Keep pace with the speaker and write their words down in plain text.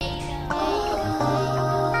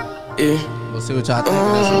Yeah. We'll see what y'all think of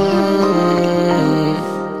this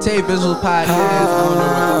one. Tay Visual Podcast. I don't know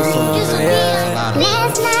what the song is.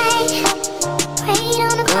 Last night, prayed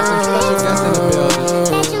on the cross. Some special guests in the building.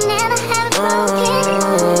 That you never have broken.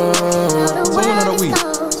 Tune of the week.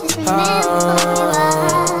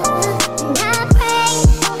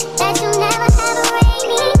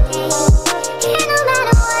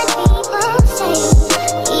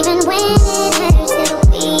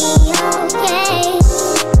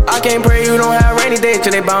 I can't pray you don't have rainy days,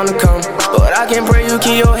 cause they bound to come. But I can pray you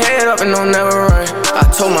keep your head up and don't never run. I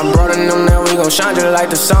told my brother and them that we gon' shine just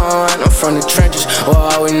like the sun. I'm from the trenches, well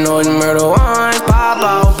all we know is murder ones. Pop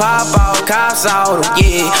out, cops out, oh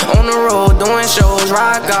yeah. On the road doing shows,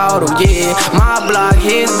 rock out, oh yeah. My block,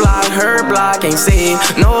 his block, her block, ain't safe.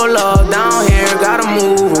 No love down here, gotta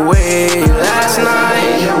move away. Last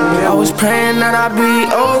night, I was praying that I'd be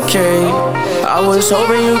okay. I was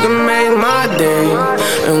hoping you could make my day.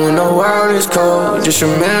 And when the world is cold, just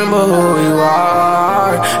remember who you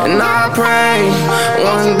are. And I pray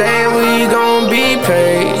one day we gon' be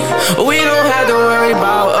paid. We don't have to worry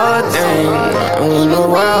about a thing. And when the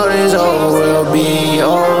world is over, we'll be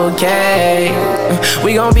okay.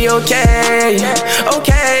 We gon' be okay,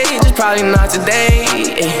 okay, just probably not today.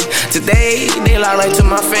 Today, they lie right to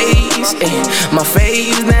my face. My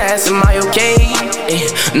face, that's am I okay?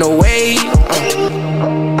 No way.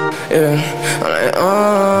 Yeah, I'm like,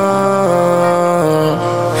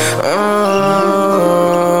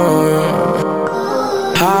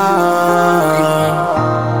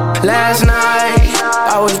 Last night,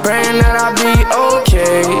 I was praying that I'd be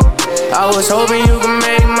okay. I was hoping you could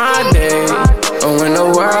make my day. And when the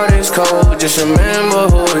world is cold, just remember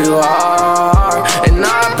who you are. And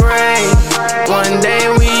I pray, one day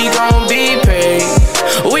we gon' be paid.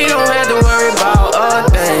 We don't have to worry about a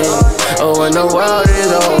thing. Oh, when the world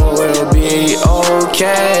is over, we'll be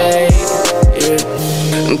okay. Yeah.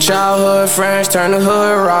 Childhood friends turn to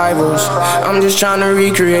hood rivals. I'm just trying to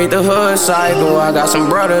recreate the hood cycle. I got some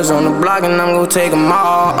brothers on the block and I'm gon' take them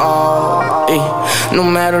all. No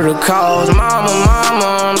matter the cause. Mama,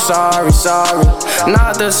 I'm sorry.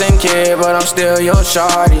 Not the same kid, but I'm still your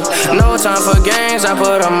shawty. No time for games, I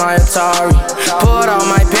put on my Atari. Pulled out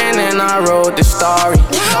my pen and I wrote this story.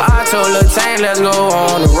 I told Lil' Tank, let's go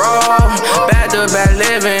on the road. Back to back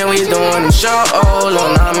living, we doing the show.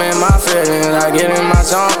 When I'm in my feelings, I get in my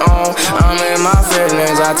zone. I'm in my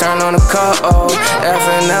feelings, I turn on the cut.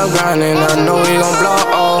 FNL grinding, I know we gon'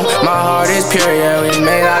 blow. My heart is pure, yeah, we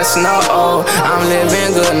made out of snow. I'm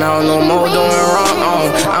living good now, no more doing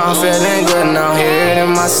wrong. I'm feeling good now, hear it in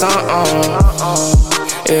my song.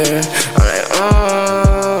 Yeah, I'm like,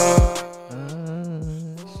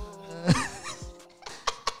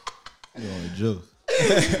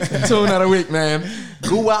 Tune of the week, man.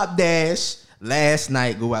 Go Out Dash. Last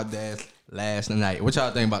night. Last night. What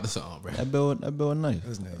y'all think about the song, bro? That bill nice. It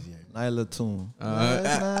was nice, yeah. Nice little tune.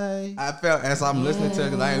 I felt as I'm listening to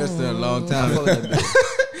it, because I ain't listened to it in a long time.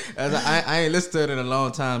 I ain't listened to it in a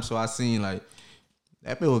long time, so I seen like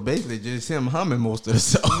that bit was basically just him humming most of the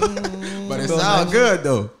song. But it sounds good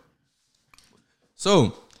though.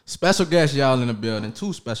 So, special guests, y'all in the building.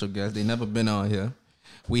 2 special guests. They never been on here.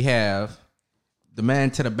 We have the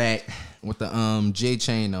man to the back with the J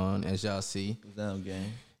chain on, as y'all see. Down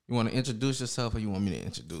gang. You want to introduce yourself, or you want me to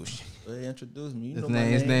introduce you? Well, introduce me.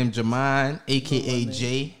 His name Jamine, aka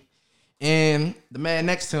Jay. And the man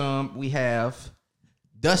next to him, we have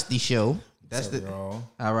Dusty Show. That's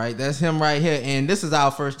all right. That's him right here. And this is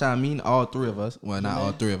our first time meeting all 3 of us. Well, not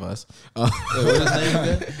all 3 of us. What's his name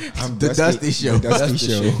again? I'm the Dusty Show. The Dusty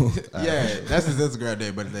Show. Yeah, that's his Instagram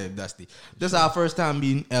name, but his name Dusty. This is our first time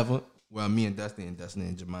meeting ever. Well, me and Dusty and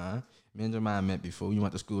Jamine. Me and Jamine met before. We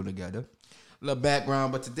went to school together. A little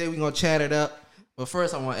background, but today we gonna chat it up. But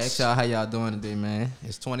first, I want to ask y'all how y'all doing today, man.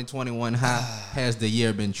 It's 2021. How has the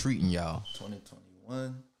year been treating y'all?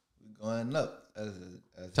 2021, we going up.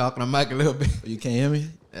 Talking to Mike a little bit. You can't hear me?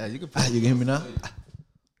 Yeah, you can. You can hear me now?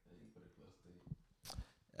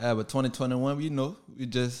 Yeah, but 2021, we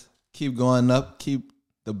just keep going up, keep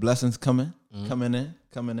the blessings coming in.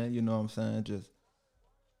 You know what I'm saying? Just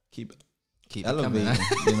keep elevating.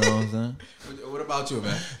 You know what I'm saying? What about you,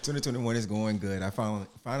 man? 2021 is going good. I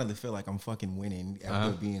finally feel like I'm fucking winning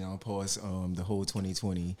after being on pause the whole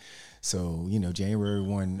 2020. So, January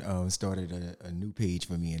 1 started a new page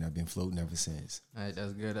for me, and I've been floating ever since. All right,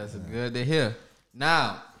 that's good. That's good to hear.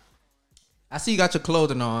 Now, I see you got your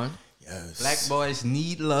clothing on. Yes. Black boys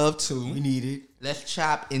need love too. We need it. Let's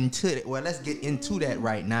chop into it. Well, let's get into that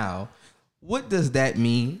right now. What does that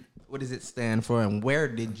mean? What does it stand for? And where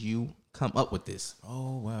did you come up with this?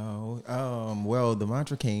 Oh, wow. Well, the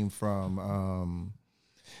mantra came from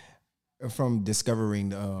from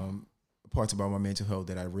discovering parts about my mental health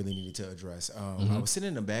that I really needed to address. I was sitting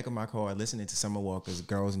in the back of my car listening to Summer Walker's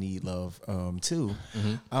 "Girls Need Love" too,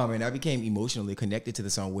 and I became emotionally connected to the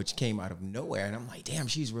song, which came out of nowhere. And I'm like, damn,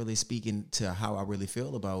 she's really speaking to how I really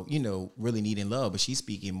feel about really needing love, but she's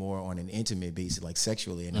speaking more on an intimate basis, like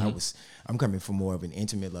sexually. And I'm coming from more of an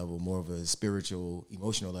intimate level, more of a spiritual,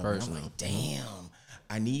 emotional level. And I'm like, damn,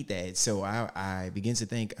 I need that. So I begin to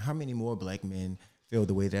think, how many more black men feel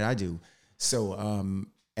the way that I do? So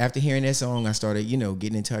after hearing that song, I started,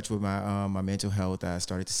 getting in touch with my my mental health. I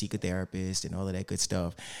started to seek a therapist and all of that good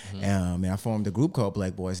stuff. And I formed a group called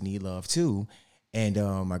Black Boys Need Love too. And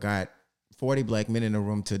I got 40 black men in a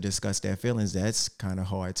room to discuss their feelings. That's kind of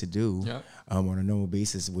hard to do on a normal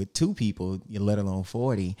basis with 2 people, let alone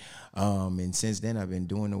 40. And since then, I've been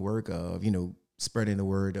doing the work of, spreading the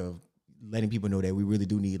word of letting people know that we really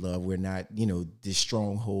do need love. We're not, this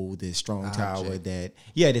stronghold, this strong tower that,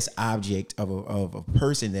 this object of a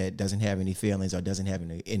person that doesn't have any feelings or doesn't have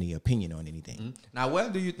any opinion on anything. Now, where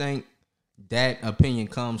do you think that opinion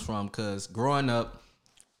comes from? Because growing up,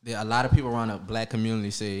 a lot of people around the black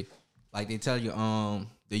community say, like they tell you,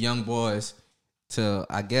 the young boys to,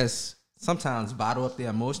 I guess, sometimes bottle up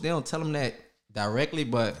their emotions. They don't tell them that directly,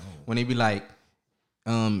 but when they be like,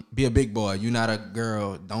 be a big boy, you're not a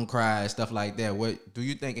girl, don't cry, stuff like that. What do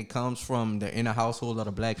you think it comes from the inner household of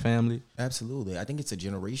the black family? Absolutely. I think it's a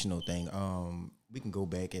generational thing. We can go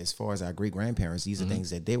back as far as our great grandparents. These are things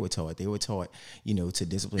that they were taught. They were taught, to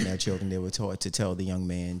discipline their children. They were taught to tell the young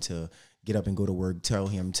man to get up and go to work, tell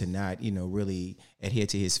him to not, really adhere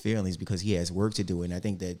to his feelings because he has work to do. And I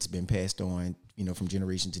think that's been passed on, from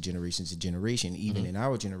generation to generation to generation. Even in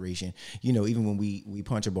our generation, even when we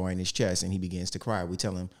punch a boy in his chest and he begins to cry, we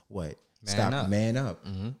tell him, what? Man up.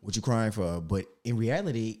 What you crying for? But in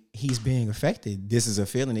reality, he's being affected. This is a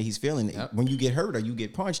feeling that he's feeling. When you get hurt or you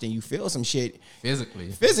get punched and you feel some shit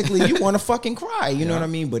physically, you want to fucking cry. You know what I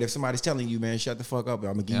mean? But if somebody's telling you, man, shut the fuck up,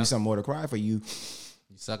 I'm gonna give you something more to cry for, you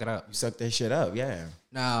suck it up. You suck that shit up. Yeah.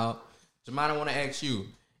 Now, Jamon, I want to ask you,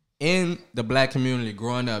 in the black community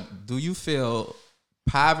growing up, do you feel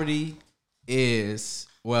poverty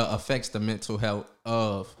affects the mental health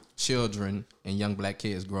of children and young black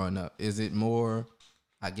kids growing up? Is it more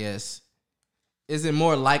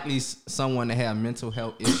likely someone to have mental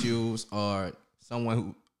health issues or someone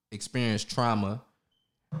who experienced trauma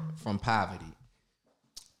from poverty?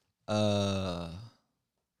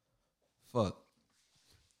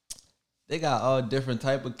 They got all different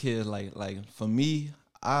type of kids. Like for me,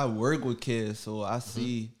 I work with kids, so I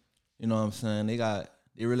see, you know what I'm saying?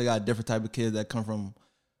 They really got different type of kids that come from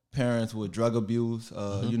parents with drug abuse,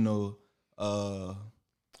 parents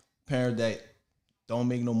that don't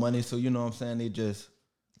make no money, so you know what I'm saying? They just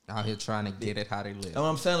out here trying to get it how they live. You know what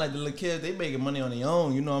I'm saying? Like the little kids, they making money on their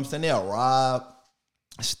own, you know what I'm saying? They'll rob,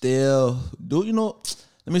 steal, let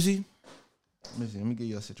me see. Let me give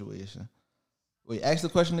you a situation. Wait, ask the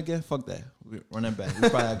question again? Fuck that. Run that back. We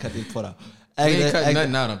probably gotta cut this part out. We ain't cutting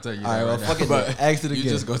nothing out, I'm telling you. All right, well, fuck it. But ask it again. You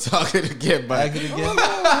just go talk it again. But ask it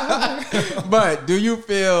again. But do you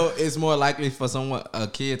feel it's more likely for a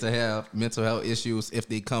kid to have mental health issues if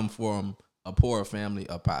they come from a poor family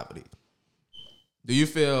or poverty? Do you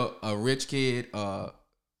feel a rich kid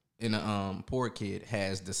and a poor kid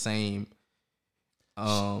has the same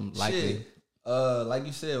likely? Shit. Like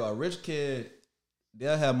you said, a rich kid,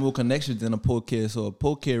 they'll have more connections than a poor kid. So a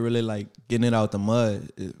poor kid really like getting it out the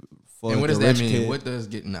mud. And what does that mean? Kid. What does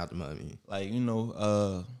getting out the mud mean? Like,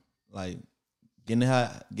 like getting how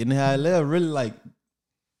I live, really like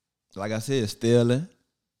I said, stealing.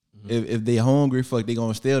 If they hungry, fuck, they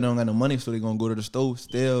gonna steal. They don't got no money, so they gonna go to the store,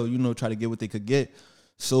 steal, try to get what they could get.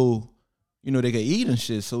 So, they can eat and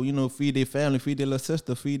shit. So, feed their family, feed their little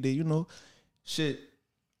sister, feed their, shit.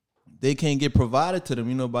 They can't get provided to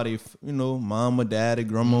them, by their, mama, daddy,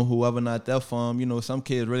 grandma, whoever not there for them. Some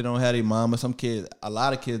kids really don't have their mama. A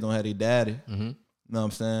lot of kids don't have their daddy. You know what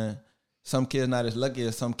I'm saying? Some kids not as lucky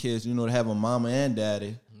as some kids, to have a mama and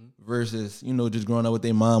daddy versus, just growing up with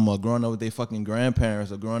their mama or growing up with their fucking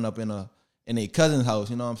grandparents or growing up in a cousin's house.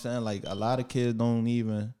 You know what I'm saying? Like, a lot of kids don't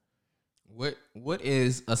even. What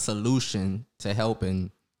is a solution to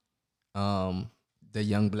helping the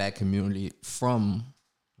young black community from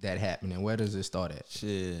that happening? Where does it start at?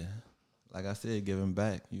 Shit, like I said, giving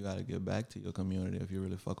back. You gotta give back to your community if you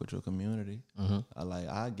really fuck with your community.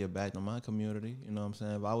 I give back to my community. You know what I'm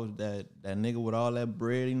saying? If I was that nigga with all that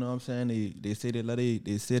bread, you know what I'm saying? They say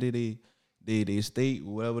they city, they state,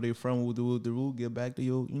 wherever they from, will do the rule. Give back to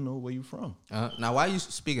your, where you from. Now, why are you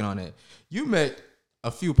speaking on that? You met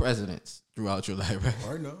a few presidents throughout your life, right?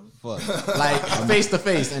 Or no. Fuck. Like face to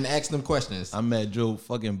face and ask them questions. I met Joe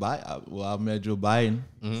fucking Biden. Well, I met Joe Biden.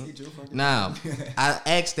 Now, I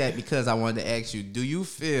asked that because I wanted to ask you: do you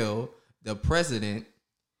feel the president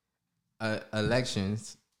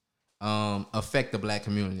elections affect the black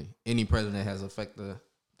community? Any president has affected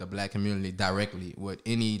the black community directly with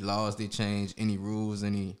any laws they change, any rules,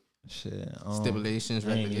 any stipulations,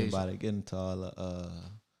 I ain't regulations? about to get into all the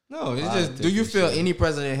No, it's just, do you feel any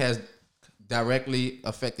president has directly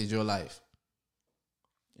affected your life?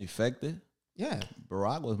 affected? Yeah.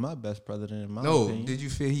 Barack was my best president in my No, opinion. did you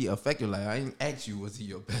feel he affected your life? I didn't ask you, was he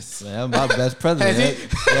your best? Man, I'm my best president.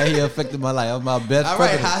 Yeah, he affected my life. I'm my best All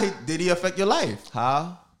right, president. did he affect your life?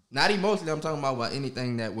 How? Not emotionally. I'm talking about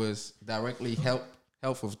anything that was directly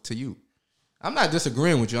helpful to you. I'm not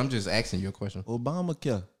disagreeing with you. I'm just asking you a question.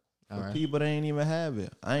 Obamacare. All For right. people that ain't even have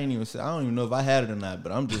it. I don't even know if I had it or not,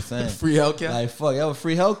 but I'm just saying. Free healthcare? Like, fuck, that was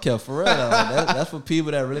free healthcare for real. That's for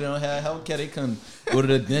people that really don't have healthcare. They can go to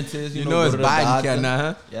the dentist, you know know it's go to the Biden doctor. care now,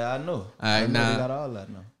 huh? Yeah, I know. All right, I know now. they got all that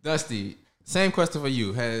now. Dusty, same question for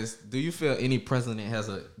you. Do you feel any president has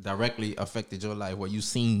directly affected your life where you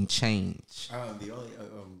seen change? The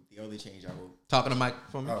only change I will. Talking to Mike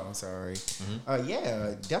for me? Oh, I'm sorry.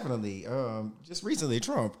 Yeah, definitely. Just recently,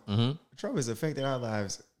 Trump. Trump has affected our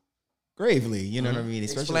lives gravely. You know what I mean?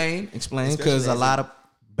 Explain, because especially a as lot of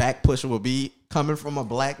back pusher will be coming from a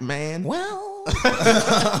black man. Well,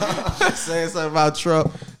 Saying something about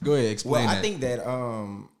Trump. Go ahead, explain that. I think that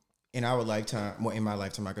in our lifetime, well, in my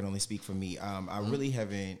lifetime, I can only speak for me. I really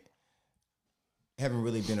haven't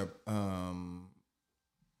really been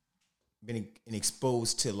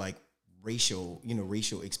exposed to like racial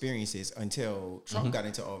experiences until Trump got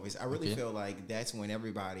into office. I really feel like that's when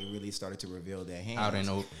everybody really started to reveal their hands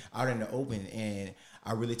out in the open. And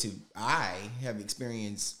I have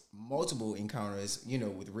experienced multiple encounters,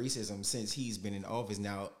 with racism since he's been in office.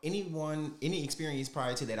 Now, any experience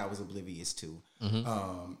prior to that, I was oblivious to,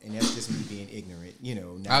 and that's just me being ignorant.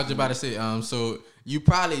 I was about to say, so you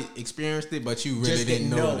probably experienced it, but you really just didn't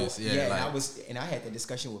notice. Yeah, and I had the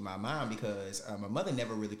discussion with my mom because my mother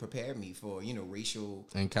never really prepared me for racial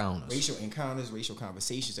encounters, racial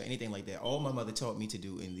conversations, or anything like that. All my mother taught me to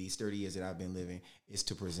do in these 30 years that I've been living is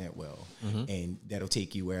to present well, and that'll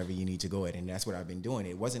take you wherever you need to go at. And that's what I've been doing.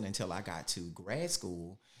 It wasn't until I got to grad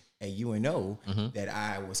school at UNO that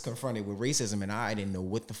I was confronted with racism, and I didn't know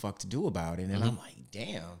what the fuck to do about it. And I'm like,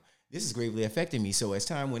 damn, this is gravely affecting me. So as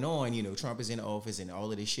time went on, Trump is in office and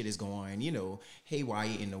all of this shit is going, haywire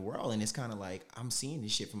in the world. And it's kind of like, I'm seeing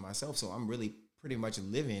this shit for myself. So I'm really pretty much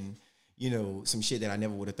living, some shit that I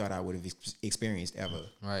never would have thought I would have experienced ever.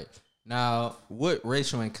 Right. Now, what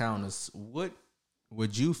racial encounters, what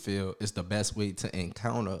would you feel is the best way to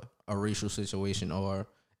encounter a racial situation, or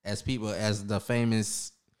as the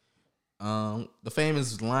famous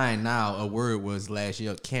line now, a word was last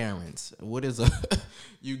year, Karens. What is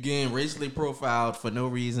you getting racially profiled for no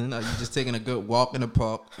reason? Are you just taking a good walk in the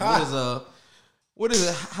park? How's the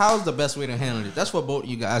best way to handle it? That's for both of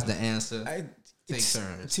you guys to answer. Take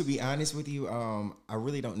turns. To be honest with you, I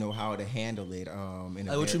really don't know how to handle it.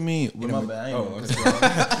 What you mean?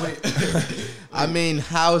 I mean,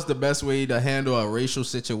 how's the best way to handle a racial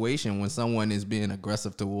situation when someone is being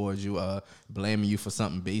aggressive towards you, blaming you for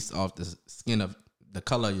something based off the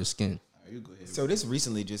color of your skin? So this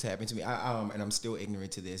recently just happened to me. And I'm still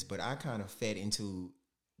ignorant to this, but I kind of fed into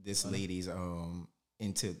this lady's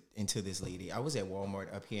into this lady. I was at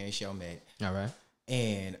Walmart up here in Chalmette. All right.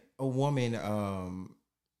 And a woman,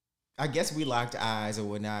 I guess we locked eyes or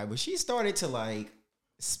whatnot, but she started to like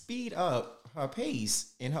speed up her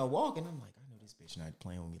pace in her walk, and I'm like, I know this bitch not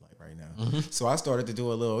playing with me like right now. So I started to do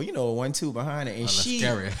a little, 1-2 behind her, and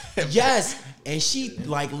yes, and she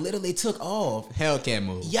like literally took off. Hellcat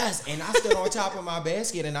move. Yes, and I stood on top of my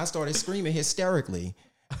basket and I started screaming hysterically.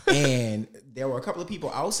 And there were a couple of people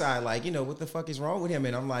outside like, what the fuck is wrong with him?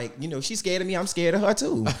 And I'm like, she's scared of me, I'm scared of her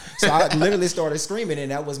too. So I literally started screaming,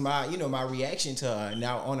 and that was my, my reaction to her.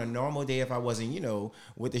 Now on a normal day, if I wasn't,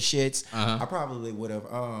 with the shits, I probably would have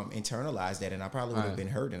internalized that, and I probably would have been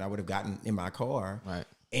hurt, and I would have gotten in my car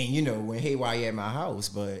and went haywire at my house.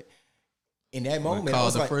 But in that moment, I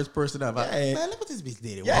was the first person up. Man, look what this bitch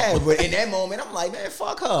did. Yeah, but in that moment, I'm like, man,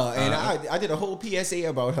 fuck her. And I did a whole PSA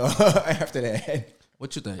about her after that.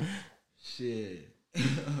 What you think? Shit.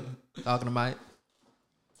 Talking to Mike?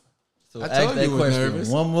 So I told you was nervous.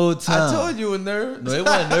 One more time. I told you were nervous. No, it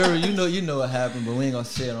wasn't nervous. You know what happened, but we ain't gonna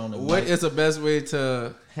say it on the What mic. is the best way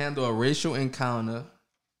to handle a racial encounter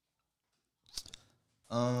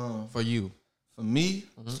for you? For me?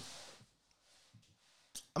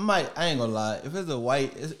 I ain't gonna lie. If it's a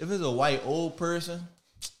white old person,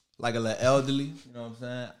 like a little elderly, you know what I'm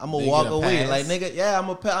saying? I'm gonna walk away. Pass? Like, nigga, yeah, I'm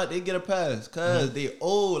gonna they get a pass. Cause they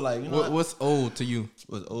old, like, you know. What's old to you?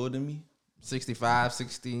 What's old to me? 65,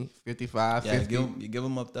 60, 55, yeah, 50? you give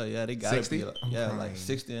them up there. Yeah, they got 60? Like, yeah, like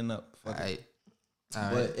 60 and up. All right.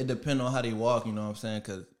 But it depends on how they walk, you know what I'm saying?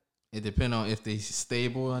 Cause it depends on if they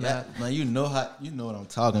stable or not. Man, you know what I'm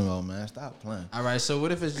talking about, man. Stop playing. All right, so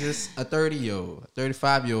what if it's just a 30-year-old,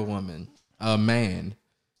 35-year-old woman, a man?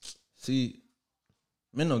 See,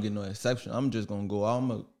 men don't get no exception. I'm just gonna go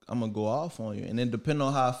out. I'm gonna go off on you, and then depending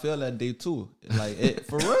on how I feel that day too. Like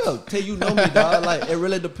for real, till you know me, dog. Like it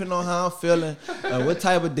really depends on how I'm feeling and what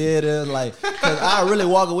type of day it is. Like, cause I really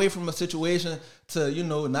walk away from a situation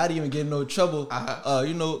to not even get in no trouble.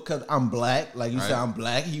 Cause I'm black. Like you said, I'm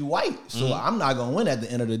black. He white, so I'm not gonna win at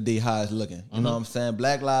the end of the day. How it's looking, you know what I'm saying?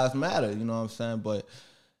 Black lives matter. You know what I'm saying? But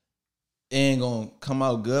it ain't gonna come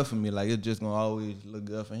out good for me. Like it's just gonna always look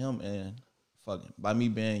good for him. And fucking by me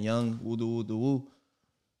being young, woo.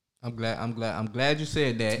 I'm glad you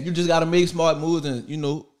said that. You just gotta make smart moves and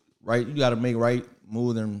right. You gotta make right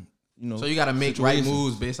moves and So you gotta make right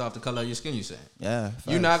moves based off the color of your skin. You saying? Yeah.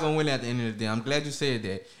 You're not gonna win at the end of the day. I'm glad you said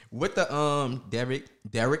that. With the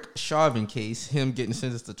Derek Chauvin case, him getting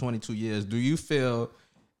sentenced to 22 years, do you feel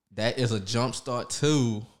that is a jump start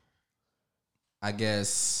to, I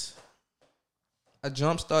guess, a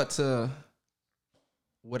jump start to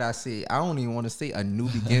what I say? I don't even want to say a new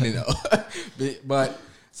beginning though, but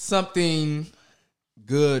something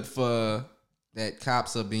good for that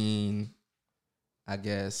cops are being, I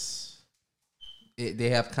guess, they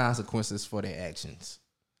have consequences for their actions,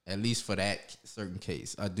 at least for that certain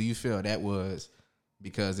case. Do you feel that was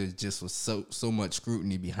because it just was so much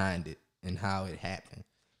scrutiny behind it and how it happened?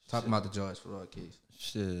 Talking about the George Floyd case.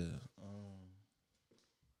 Shit.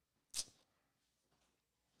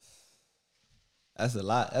 That's a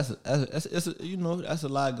lot. That's a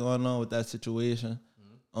lot going on with that situation.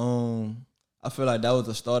 I feel like that was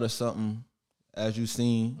the start of something, as you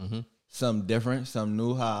seen, something different, something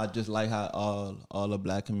new. How I just like how all the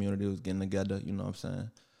black community was getting together. You know what I'm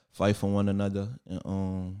saying? Fight for one another and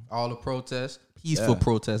all the protests, peaceful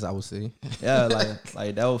protests, I would say. Yeah,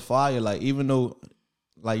 like that was fire. Like even though,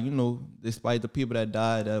 despite the people that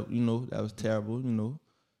died, that was terrible.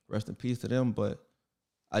 Rest in peace to them. But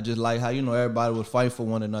I just like how everybody would fight for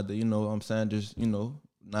one another. You know what I'm saying? Just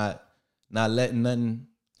not letting nothing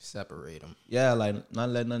separate them. Yeah, like not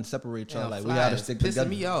letting nothing separate y'all. Like we gotta stick pissing together.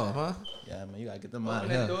 Me off, huh? Yeah, man, you gotta get them out of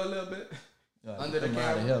here. Open that door a little bit. Under the camera.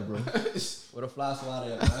 Out of here, bro. With a fly swatter,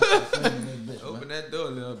 man. Open that door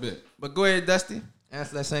a little bit. But go ahead, Dusty.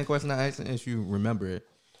 Answer that same question I asked, if you remember it.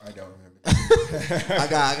 I don't remember. I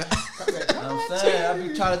got. I'm saying, I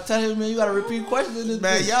be trying to tell you, man, you gotta repeat questions in this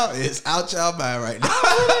man. bitch. Y'all is out y'all mind right now.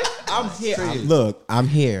 I'm here. I'm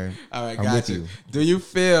here. All right, I'm got with you. you. Do you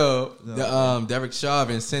feel the Derek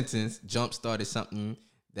Chauvin sentence jump started something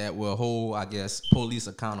that will hold, I guess, police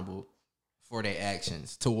accountable for their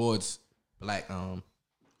actions towards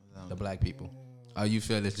the black people? Or you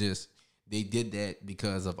feel it's just they did that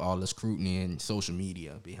because of all the scrutiny and social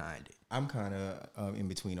media behind it? I'm kind of in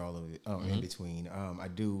between all of it. In between, I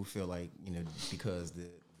do feel like because the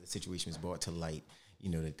situation was brought to light,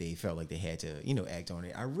 that they felt like they had to act on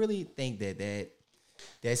it. I really think that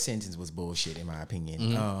sentence was bullshit, in my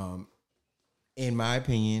opinion. In my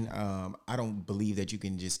opinion, I don't believe that you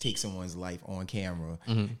can just take someone's life on camera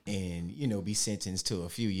and be sentenced to a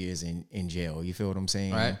few years in jail. You feel what I'm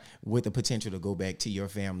saying? Right. With the potential to go back to your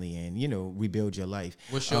family and rebuild your life.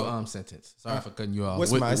 What's your sentence? Sorry for cutting you off.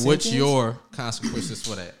 What's my sentence? What's your consequences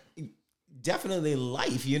for that? Definitely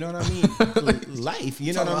life. You know what I mean? Life.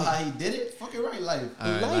 You know what I mean? How he did it? Fucking right, life.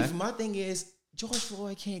 Life. My thing is, George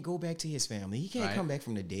Floyd can't go back to his family. He can't come back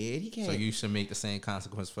from the dead. He can't. So you should make the same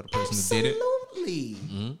consequence for the person who did it? Absolutely.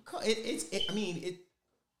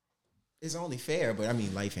 It's only fair, but I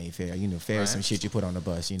mean, life ain't fair. Fair is some shit you put on the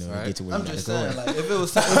bus, to get to where I'm you just gotta saying, go. like, if it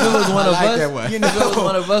was one of us, if it was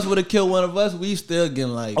one of us would have killed one of us, we still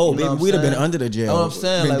getting like, baby, we'd have been under the jail. You know what I'm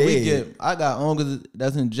saying? Like I got uncles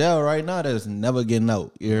that's in jail right now that's never getting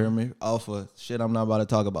out. You hear me? Off of shit I'm not about to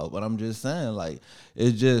talk about, but I'm just saying, like,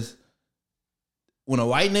 it's just. When a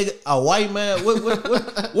white man, what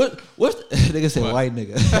nigga say white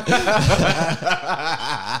nigga?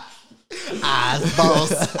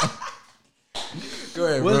 Boss. Go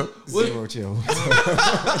ahead, bro. Zero chill.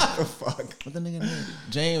 Fuck. What the nigga name?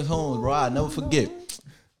 James Holmes, bro. I never forget.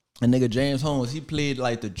 And nigga James Holmes, he played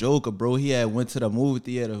like the Joker, bro. He had went to the movie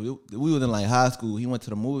theater. We was in like high school. He went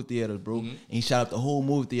to the movie theaters, bro. And he shot up the whole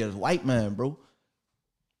movie theaters. White man, bro.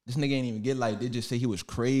 This nigga ain't even get like. They just say he was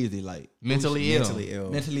crazy, like mentally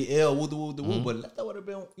ill. Woo. But that would have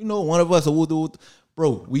been, one of us a woo.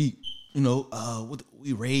 Bro, we,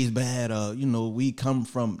 we raised bad. We come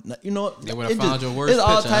from, They would have found your worst It's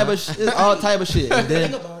all picture, type of shit. It's all type of shit. And The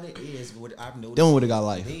then thing about it is, what I've noticed, then would have got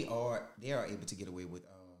life. they are able to get away with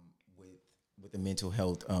the mental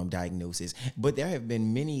health diagnosis, but there have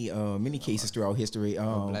been many cases throughout history.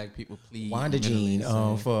 Black people plead. Wanda Jean,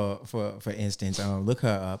 for instance, look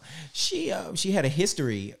her up. She had a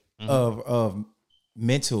history of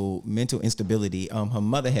mental instability. Her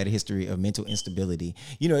mother had a history of mental instability.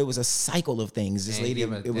 It was a cycle of things. This lady,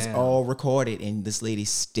 it was all recorded, and this lady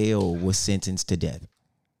still was sentenced to death.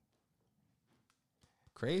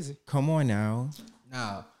 Crazy. Come on now.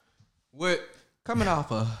 Now, coming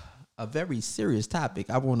off a very serious topic,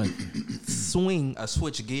 I want to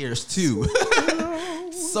switch gears to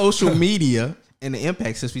social media and the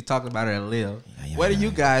impact, since we talked about it a little. Where do you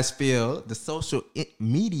guys feel the social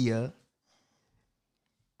media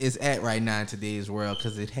is at right now in today's world?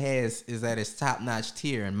 Because is at its top-notch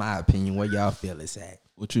tier, in my opinion. Where y'all feel it's at?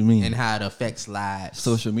 What you mean? And how it affects lives.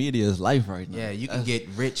 Social media is life right now. Yeah, you can get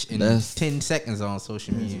rich in 10 seconds on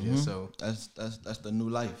social media. So that's the new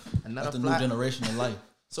life. Another that's the new generation of life.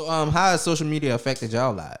 So how has social media affected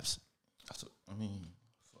y'all lives?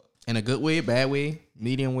 In a good way, bad way,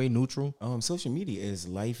 medium way, neutral? Social media is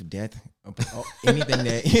life, death, anything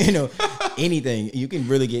that anything. You can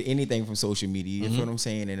really get anything from social media. You know what I'm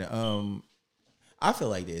saying? And I feel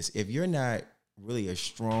like this: if you're not really a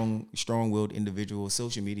strong-willed individual,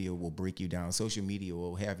 social media will break you down. Social media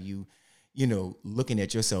will have you, looking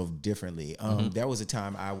at yourself differently. That was a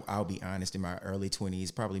time, I'll be honest, in my early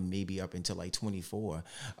 20s, probably maybe up until like 24,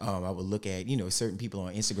 I would look at, certain people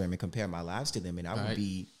on Instagram and compare my lives to them. And I would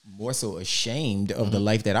be more so ashamed of the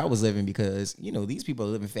life that I was living because, these people are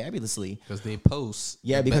living fabulously. Because they post.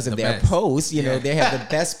 Yeah, because of their posts. They have the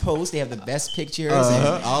best posts. They have the best pictures.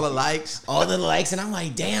 And all the likes. And I'm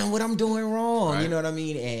like, damn, what I'm doing wrong. Right. You know what I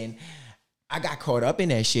mean? And I got caught up in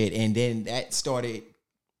that shit. And then that started,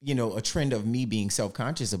 a trend of me being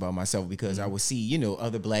self-conscious about myself because I would see,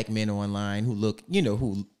 other black men online who look,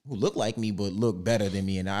 who look like me but look better than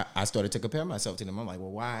me. And I started to compare myself to them. I'm like,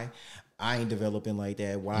 well, why I ain't developing like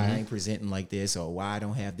that? Why I ain't presenting like this? Or why I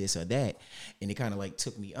don't have this or that? And it kind of like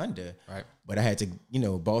took me under. Right. But I had to,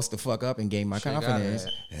 boss the fuck up and gain my confidence.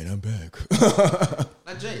 And I'm back.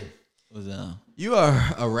 Now, Jay, what's that? You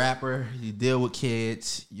are a rapper. You deal with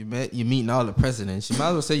kids. You're meeting all the presidents. You might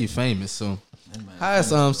as well say you're famous. So how has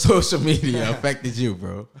social media affected you,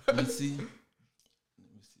 bro? Let me see.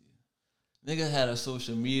 Nigga had a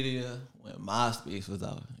social media when MySpace was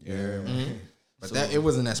out. Yeah. But it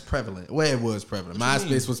wasn't as prevalent. Well, it was prevalent.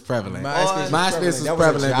 MySpace was prevalent. MySpace was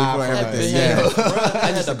prevalent before everything. Yeah. I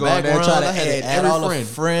had to go in there and try to add all the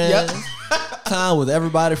friends. Time with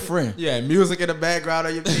everybody friend. Yeah, music in the background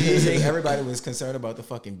of your page. Everybody was concerned about the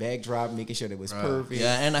fucking backdrop, making sure that it was perfect.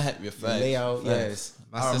 Yeah, and I had your layout. Yes.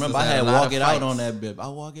 I remember I had Walk It Out on that bit. I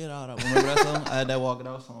Walk It Out. Remember that song? I had that Walk It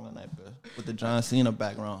Out song on that bit with the John Cena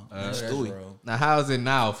background. Now, how is it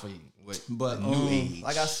now for you? But new age?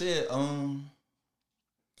 Like I said,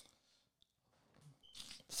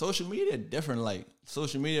 social media different. Like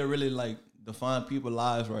social media really like define people's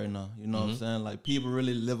lives right now. You know what I'm saying? Like people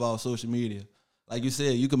really live off social media. Like you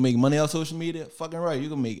said, you can make money off social media. Fucking right. You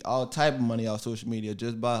can make all type of money off social media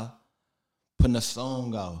just by putting a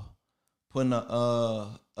song out, putting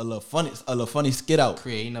a little funny skit out,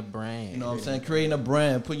 creating a brand. You know what I'm saying? Creating a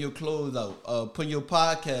brand, putting your clothes out, putting your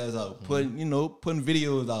podcast out, putting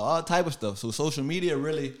videos out, all type of stuff. So social media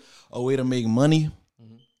really a way to make money,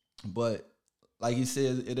 but like he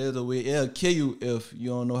said, it is a way. It'll kill you if you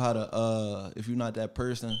don't know how to. If you're not that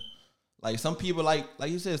person. Like some people, like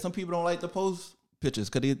you said, some people don't like to post pictures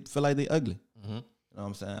because they feel like they ugly. You know what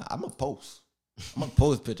I'm saying? I'm a post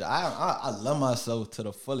picture. I love myself to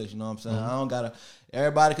the fullest. You know what I'm saying? I don't gotta.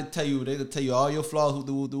 Everybody can tell you. They can tell you all your flaws.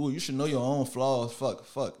 You should know your own flaws. Fuck.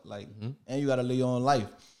 Like, and you gotta live your own life.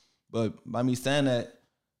 But by me saying that,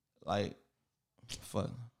 like,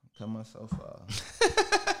 fuck, cut myself off.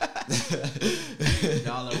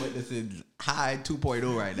 Y'all are witnessing high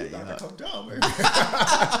 2.0 right now. Y'all come down, man.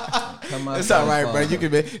 It's all right, bro.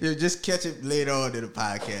 You just catch it later on in the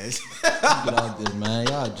podcast. Get out this, man.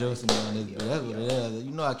 Y'all joking on this, but that's what it is.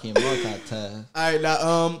 You know I can't multitask. All right,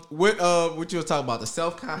 now, what you were talking about, the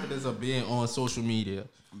self-confidence of being on social media.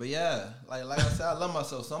 But yeah, like I said, I love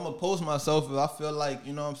myself, so I'm gonna post myself if I feel like,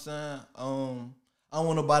 you know what I'm saying. I don't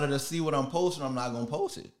want nobody to see what I'm posting. I'm not gonna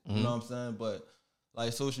post it. You know what I'm saying, but.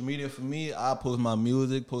 Like social media for me, I post my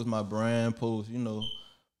music, post my brand, post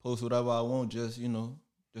whatever I want, just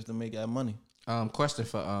to make that money. Question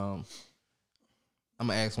for I'm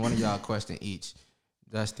gonna ask one of y'all a question each.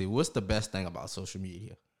 Dusty, what's the best thing about social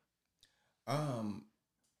media?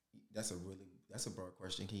 That's a broad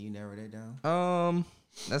question. Can you narrow that down?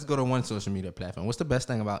 Let's go to one social media platform. What's the best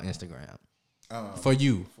thing about Instagram? For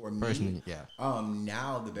you, for me, personally, yeah.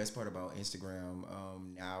 Now the best part about Instagram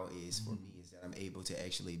now is for me is that I'm able to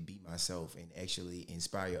actually be myself and actually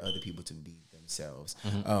inspire other people to be themselves.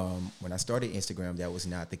 When I started Instagram, that was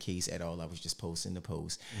not the case at all. I was just posting the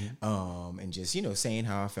post, and just saying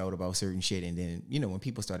how I felt about certain shit. And then when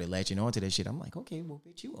people started latching onto that shit, I'm like, okay, well,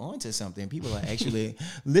 bitch, you onto something. People are actually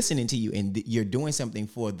listening to you, and you're doing something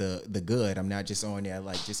for the good. I'm not just on there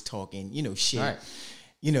like just talking, shit. Right.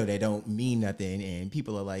 That don't mean nothing, and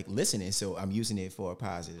people are like listening, so I'm using it for a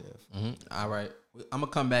positive. All right. I'm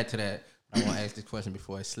going to come back to that. I want to ask this question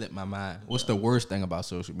before it slipped my mind. What's the worst thing about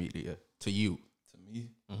social media to you? To me?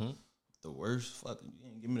 The worst? Fuck, you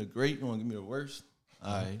ain't give me the great, you want to give me the worst?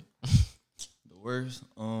 All right. The worst?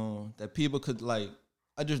 That people could, like,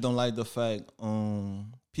 I just don't like the fact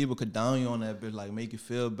people could down you on that bitch, like, make you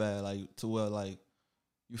feel bad, like, to where, like,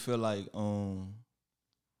 you feel like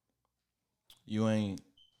you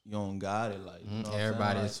don't got it, like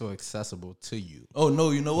everybody is so accessible to you. Oh no,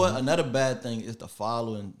 you know what? Another bad thing is the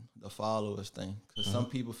followers thing. Cause some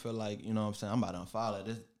people feel like, I'm about to unfollow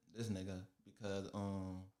this nigga because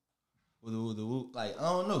like I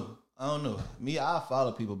don't know. Me, I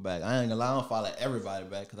follow people back. I ain't gonna lie, I don't follow everybody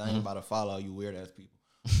back because I ain't about to follow all you weird ass people.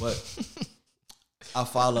 But I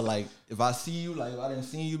follow, like, if I see you, like, if I didn't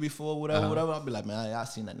see you before, whatever, I'll be like, man, I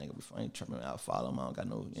seen that nigga before. I ain't tripping. I'll follow him. I don't got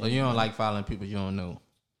no. So you don't like following people you don't know?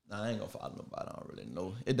 Nah, I ain't gonna follow nobody. I don't really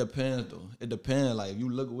know. It depends, though. It depends. Like, if you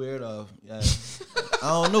look weird or, yeah. I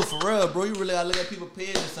don't know, for real, bro. You really gotta look at people's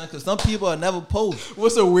pages, son, because some people will never post.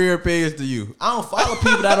 What's a weird page to you? I don't follow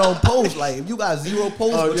people that don't post. Like, if you got 0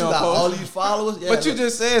 posts, but you got all these followers. Yeah, but you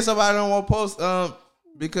just said somebody don't want to post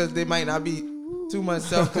because they might not be too much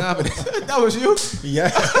self-confidence. That was you?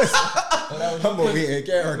 Yes. I'm over here in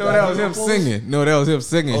character. No, that was him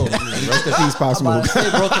singing. Oh, rest in peace, Pop Smoke. Say,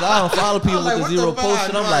 bro, because I don't follow people like, with the 0 posts.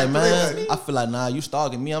 And I'm like, man, man, I feel like, nah, you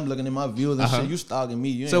stalking me. I'm looking at my views and shit. You stalking me.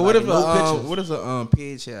 You ain't so what if pictures. what if a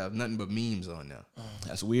page have nothing but memes on there?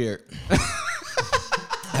 That's weird.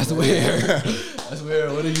 That's weird. That's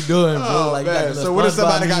weird. What are you doing, bro? Oh, like, man. So what if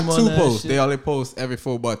somebody got 2 posts? They only post every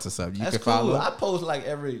 4 months or something. You That's can cool. follow. I post like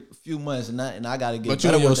every few months, and I gotta get. But you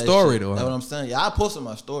better on your with that story shit. though. That's Huh? what I'm saying. Yeah, I post on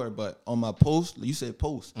my story, but on my post, you said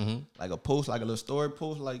post, like a post, like a little story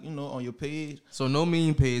post, like on your page. So no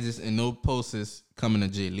meme pages and no posts coming to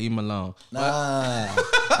Jay. Leave him alone. Nah,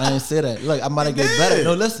 I ain't say that. Look, I'm about to get better.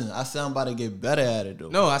 No, listen, I said I'm about to get better at it though.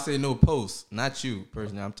 No, I say no posts. Not you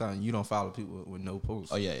personally. I'm telling you don't follow people with no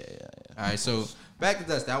posts. Oh yeah. All right, so back to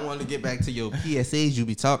Dusty. I wanted to get back to your PSAs you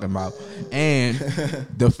be talking about and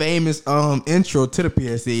the famous intro to the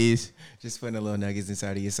PSAs. Just putting a little nuggets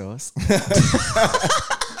inside of your sauce.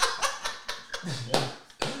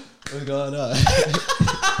 What's going on?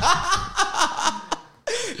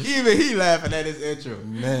 Even he laughing at his intro.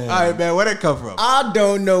 Man. All right, man, where that come from? I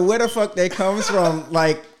don't know where the fuck that comes from.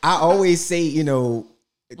 Like, I always say, to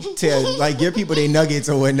like give people their nuggets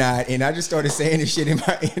or whatnot, and I just started saying this shit in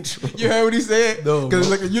my intro. You heard what he said? No,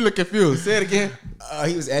 because you look confused. Say it again.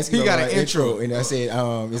 He was asking He about got my an intro. and I said,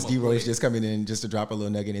 "It's D Rose just coming in just to drop a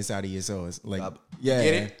little nugget inside of your sauce." Like, yeah,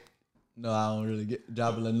 Get it? No, I don't really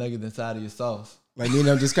drop a little nugget inside of your sauce. like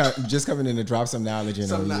just coming in to drop some knowledge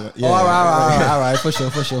in on you. Yeah. Oh, all right, for sure.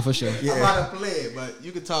 I'm about to play it, but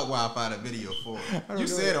you can talk while I find a video for it. You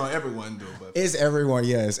said on everyone though, but It's everyone,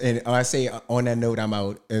 yes. And I say on that note, I'm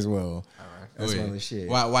out as well. That's Go one ahead. of the shit.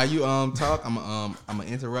 While you talk, I'm gonna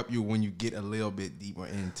interrupt you when you get a little bit deeper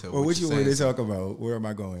into. Well, what you saying. want to talk about? Where am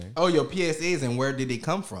I going? Oh, your PSAs and where did they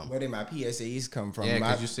come from? Where did my PSAs come from? Yeah,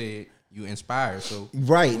 because you said you inspired. So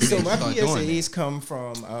Right. So did you my start doing PSAs come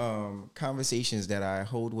from conversations that I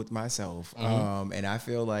hold with myself. And I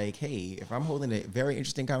feel like, hey, if I'm holding a very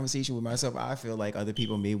interesting conversation with myself, I feel like other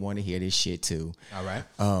people may want to hear this shit too. All right.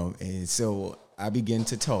 And so I began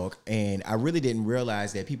to talk, and I really didn't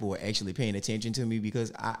realize that people were actually paying attention to me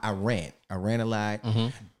because I ran a lot.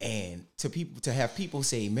 And to have people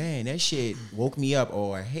say, man, that shit woke me up,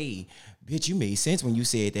 or hey, bitch, you made sense when you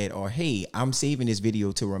said that, or hey, I'm saving this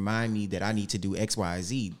video to remind me that I need to do X, Y,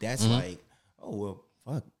 Z. That's like, oh, well,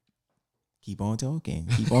 fuck. Keep on talking.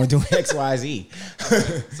 Keep on doing X, Y, Z.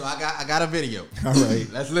 So I got a video. All right.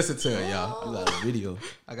 Let's listen to it, y'all. You got a video.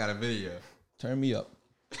 I got a video. Turn me up.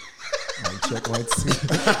 All right, check once.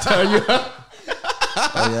 Turn you up.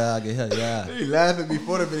 Oh yeah, I get hell yeah. You laughing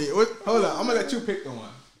before the video. Hold on, I'm gonna let you pick the one.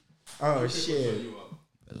 Oh, shit.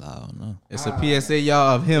 I don't know. It's a PSA,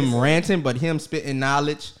 y'all, of him ranting, but him spitting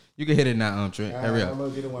knowledge. You can hit it now, Trent. Hurry up.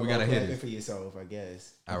 We gotta hit it for yourself, I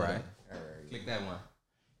guess. All right. Click that one.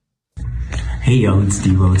 Hey yo, it's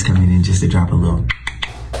Steve-O. Coming in just to drop a little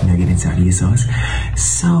nugget inside of your sauce.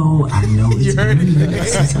 So I know it's been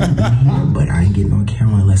since I've been here, but I ain't getting on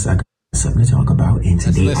camera unless I got something to talk about. And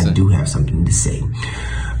today I do have something to say.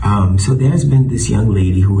 So there's been this young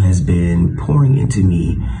lady who has been pouring into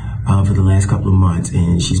me for the last couple of months,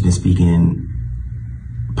 and she's been speaking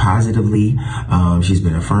positively. She's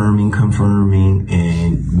been affirming, confirming,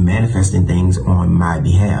 and manifesting things on my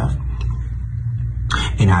behalf.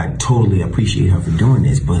 And I totally appreciate her for doing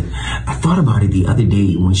this. But I thought about it the other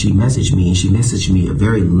day when she messaged me, and she messaged me a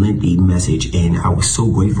very lengthy message, and I was so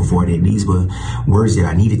grateful for it. And these were words that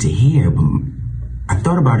I needed to hear. But I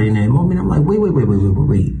thought about it in that moment. I'm like, wait.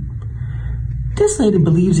 This lady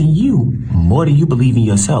believes in you more than you believe in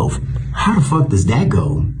yourself. How the fuck does that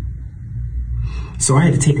go? So I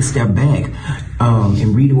had to take a step back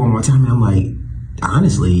and read it one more time. And I'm like,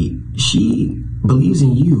 honestly, she believes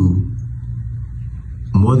in you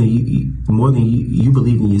more than you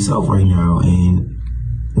believe in yourself right now. And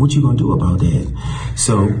what you gonna do about that?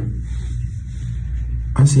 So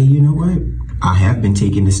I say, you know what? I have been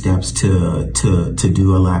taking the steps to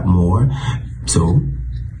do a lot more. So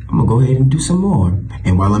I'm gonna go ahead and do some more.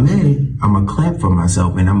 And while I'm at it, I'm gonna clap for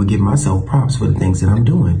myself and I'm gonna give myself props for the things that I'm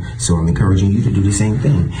doing. So I'm encouraging you to do the same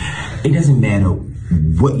thing. It doesn't matter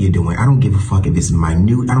what you're doing. I don't give a fuck if it's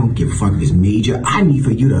minute. I don't give a fuck if it's major. I need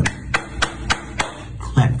for you to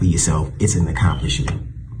clap for yourself. It's an accomplishment.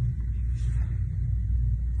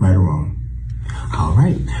 Right or wrong? All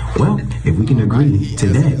right. Well, if we can agree to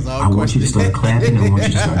that, I want you to start clapping. I want you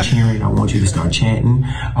to start cheering. I want you to start chanting.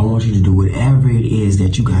 I want you to do whatever it is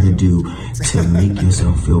that you got to do to make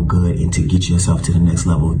yourself feel good and to get yourself to the next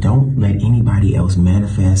level. Don't let anybody else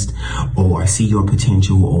manifest or see your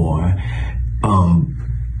potential or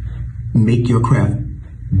make your craft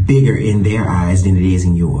bigger in their eyes than it is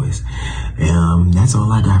in yours. That's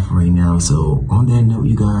all I got for right now. So on that note,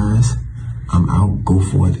 you guys, I'm out. Go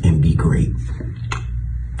forth and be great.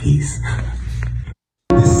 Peace.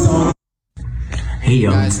 Hey,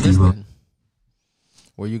 yo, Steve.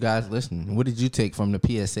 Were you guys listening? What did you take from the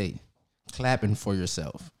PSA? Clapping for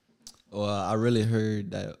yourself. Well, I really heard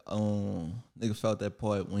that nigga felt that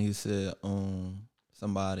part when he said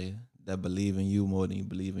somebody that believe in you more than you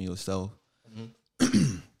believe in yourself.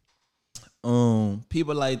 Mm-hmm.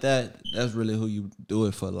 People like that, that's really who you do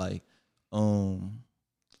it for. Like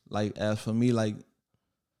as for me, like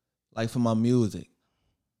for my music.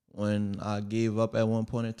 When I gave up at one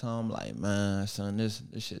point in time, like, man, son, this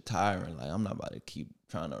shit tiring. Like, I'm not about to keep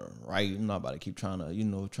trying to write. I'm not about to keep trying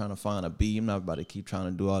to, trying to find a beat. I'm not about to keep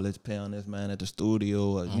trying to do all this, pay on this man at the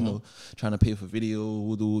studio, or, trying to pay for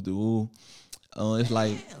video. It's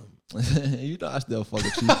like, I still fuck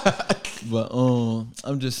with you. But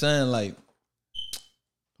I'm just saying, like,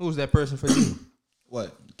 who's that person for you?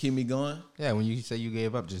 What? Keep me going? Yeah, when you say you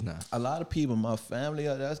gave up just now. A lot of people, my family,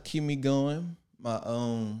 that's keep me going.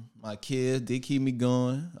 My kids, they keep me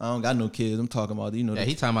going. I don't got no kids. I'm talking about, Yeah,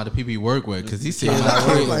 he talking about the people he work with, because he said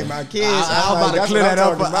like my kids. I was about to clear that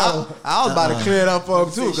up. I was about to clear it up for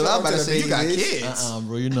him too, because I was about to say you got kids.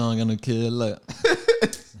 Bro, you know I got no kid. Look,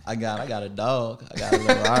 I got a dog. I got a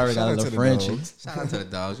little Rari, got a little Frenchie. Shout out to the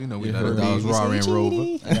dogs. You know we love the dogs, Rari and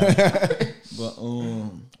Rover. But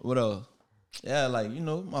what else? Yeah, like,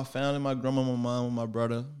 my family, my grandma, my mom, my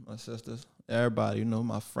brother, my sisters. Everybody,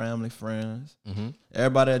 my family, friends,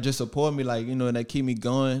 everybody that just support me, like, that keep me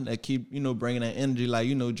going, that keep, bringing that energy,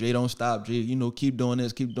 like, Jay, don't stop, Jay, keep doing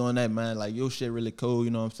this, keep doing that, man, like, your shit really cool,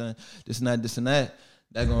 you know what I'm saying, this and that,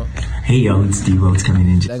 that gonna, hey, yo, it's Steve-O coming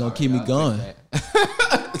in. That gonna keep me going.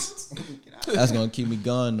 That's gonna keep me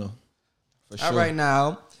going, though, for sure. All right,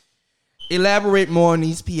 now, elaborate more on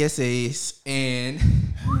these PSAs, and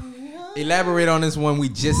elaborate on this one we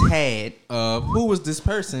just had, who was this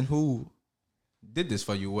person who did this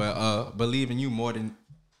for you? Well, believe in you more than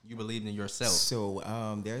you believe in yourself. So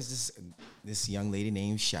there's this young lady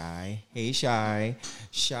named Shy. Hey, Shy.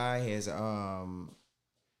 Shy has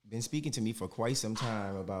been speaking to me for quite some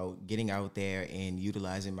time about getting out there and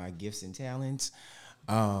utilizing my gifts and talents.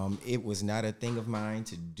 It was not a thing of mine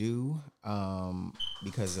to do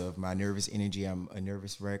because of my nervous energy. I'm a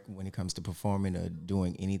nervous wreck when it comes to performing or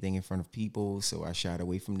doing anything in front of people, so I shied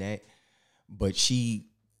away from that. But she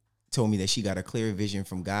told me that she got a clear vision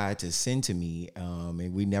from God to send to me,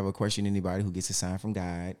 and we never question anybody who gets a sign from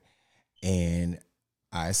God. And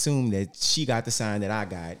I assumed that she got the sign that I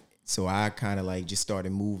got, so I kind of like just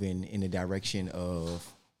started moving in the direction of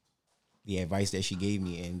the advice that she gave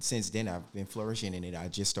me. And since then, I've been flourishing in it. I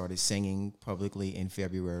just started singing publicly in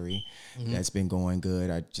February. That's been going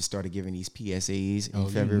good. I just started giving these PSAs in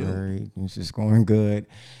February. It's just going good.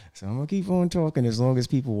 So I'm going to keep on talking as long as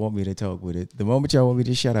people want me to talk with it. The moment y'all want me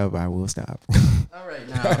to shut up, I will stop. All right.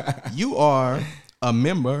 Now, you are a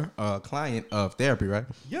member, a client of therapy, right?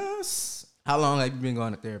 Yes. How long have you been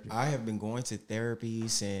going to therapy? I have been going to therapy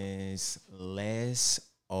since last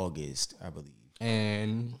August, I believe.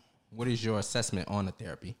 And what is your assessment on the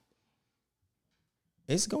therapy?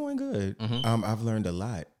 It's going good. I've learned a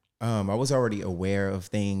lot. I was already aware of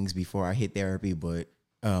things before I hit therapy, but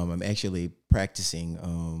I'm actually practicing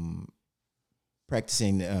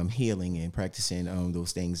healing and practicing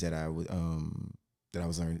those things that I was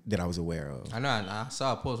aware of. I know. I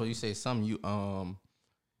saw a post where you say something.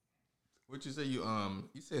 What you say? You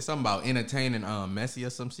said something about entertaining messy or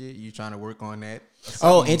some shit. You trying to work on that?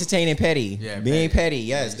 Oh, entertaining petty. Yeah, being petty.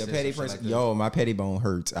 Yes, Yeah, the petty some shit person. like Yo, my petty bone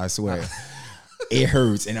hurts. I swear, it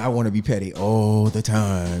hurts, and I want to be petty all the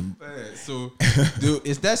time. So, dude,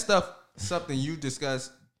 is that stuff something you discuss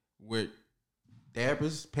with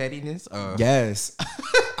therapists? Pettiness? Yes,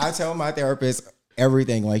 I tell my therapist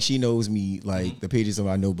everything. Like, she knows me. Like the pages of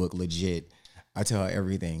my notebook, legit. I tell her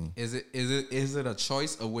everything. Is it a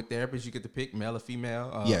choice of what therapist you get to pick, male or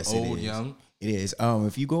female? Yes, old, it is. young. It is.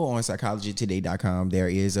 If you go on psychologytoday.com, there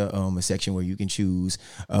is a section where you can choose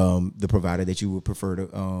the provider that you would prefer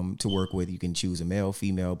to work with. You can choose a male,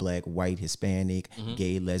 female, black, white, Hispanic,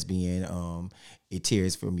 gay, lesbian. It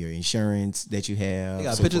tiers from your insurance that you have. They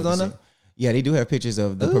got pictures on them? Yeah, they do have pictures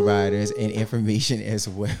of the providers and information as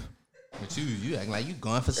well. But you acting like you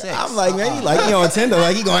going for sex. I'm like, man, he like me on Tinder,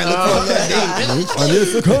 like he going to look for that date. I need a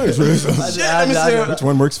psychiatrist. Which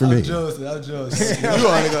one works for me? I'm joking. You want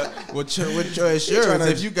to go with your insurance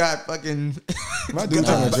if you got fucking. My dude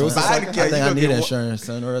trying to Joseph. I think I need insurance,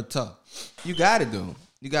 son, or a top. You got it, though.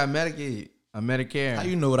 You got Medicaid, a Medicare. How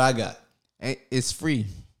you know what I got? It's free.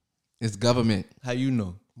 It's government. How you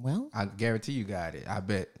know? Well, I guarantee you got it. I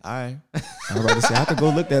bet. All right. I'm about to say I could go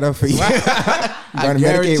look that up for you. I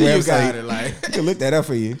guarantee you got it. Like, I can look that up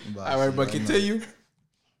for you. all right, but continue.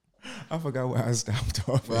 I forgot where I stopped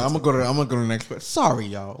off. Well, I'm gonna go to the next question. Sorry,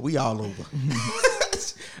 y'all. We all over.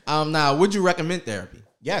 Now, would you recommend therapy?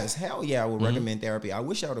 Yes, hell yeah, I would recommend therapy. I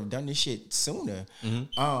wish I would have done this shit sooner.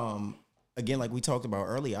 Again, like we talked about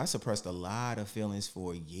earlier, I suppressed a lot of feelings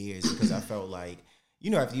for years because I felt like,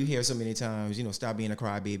 after you hear so many times, stop being a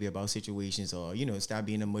crybaby about situations, or, stop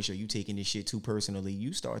being a mush, or you taking this shit too personally,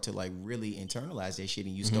 you start to like really internalize that shit,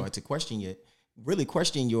 and you start to question your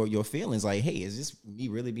feelings. Like, hey, is this me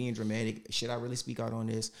really being dramatic? Should I really speak out on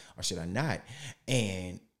this, or should I not?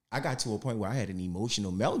 And I got to a point where I had an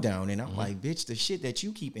emotional meltdown, and I'm like, bitch, the shit that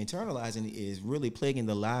you keep internalizing is really plaguing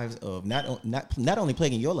the lives of not only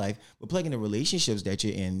plaguing your life, but plaguing the relationships that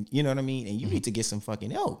you're in. You know what I mean? And you need to get some fucking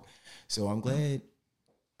help. So I'm glad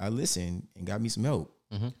I listened and got me some help.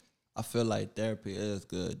 I feel like therapy is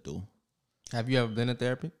good, dude. Have you ever been to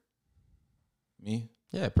therapy? Me?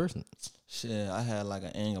 Yeah, person. Shit, I had like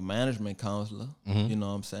an anger management counselor. You know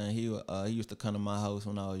what I'm saying? He used to come to my house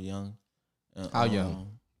when I was young. How young?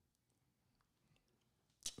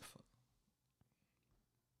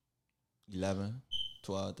 11,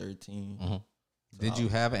 12, 13. Did you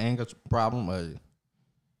have an anger problem?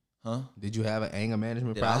 Huh? Did you have an anger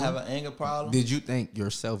management Did problem? I have an anger problem? Did you think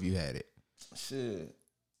yourself you had it? Shit.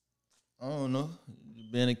 I don't know.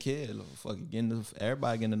 Being a kid, fucking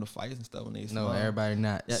everybody getting into fights and stuff when they small. No, everybody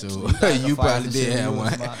not. Yeah, so you probably did have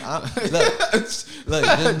one. Look,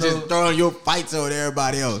 just throwing your fights on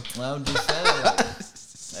everybody else. I'm just saying, like,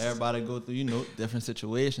 everybody go through, different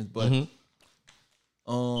situations, but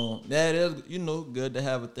that is, good to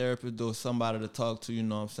have a therapist or somebody to talk to, you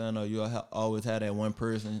know what I'm saying? Or you always have that one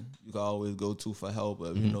person you can always go to for help,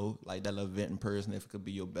 or, like that little venting person, if it could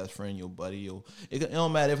be your best friend, your buddy, it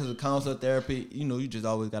don't matter if it's a counselor, therapy, you just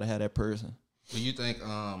always got to have that person. Do you think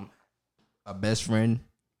a best friend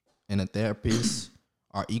and a therapist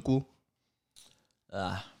are equal?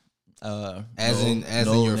 As in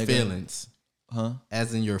your feelings. Huh?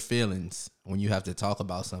 As in your feelings when you have to talk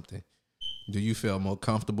about something. Do you feel more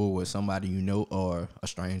comfortable with somebody you know or a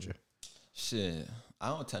stranger? Shit, I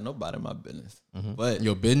don't tell nobody my business. But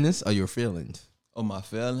your business or your feelings? Oh, my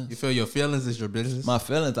feelings. You feel your feelings is your business? My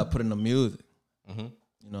feelings, I put in the music. You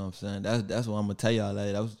know what I'm saying? That's what I'm gonna tell y'all.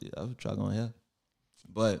 Like, that was what y'all gonna hear.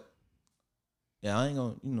 But yeah, I ain't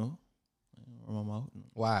gonna, run my mouth.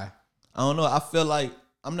 Why? I don't know. I feel like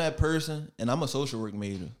I'm that person, and I'm a social work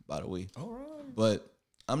major, by the way. All right. But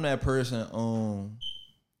I'm that person.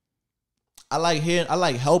 I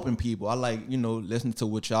like helping people. I like, listening to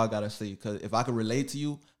what y'all gotta say. Cause if I can relate to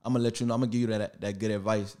you, I'm gonna let you know. I'm gonna give you that good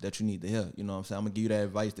advice that you need to hear. You know what I'm saying? I'm gonna give you that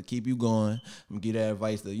advice to keep you going. I'm gonna give you that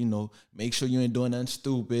advice to, make sure you ain't doing nothing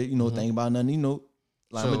stupid. Think about nothing,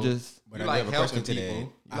 Like, So, I'm just. But you I like do have a question to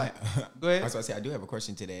helping that. people. Go ahead. I was about to say I do have a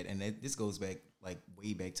question to that, and this goes back like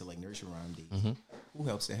way back to like nursery rhyme days. Who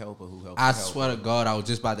helps to help or who helps? I to help? swear to God, I was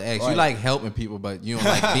just about to ask. You Right. like helping people, but you don't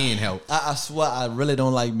like being helped. I swear, I really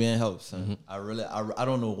don't like being helped, son. I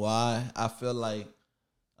don't know why. I feel like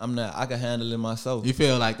I can handle it myself. You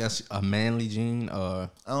feel like that's a manly gene, or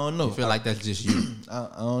I don't know. you feel like that's just you? I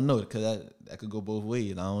don't know, because that could go both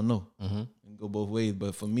ways. I don't know. It can go both ways.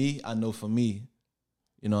 But for me, I know for me,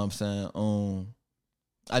 you know what I'm saying?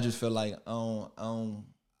 I just feel like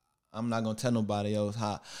I'm not gonna tell nobody else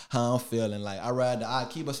how I'm feeling. Like I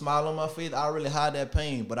keep a smile on my face. I really hide that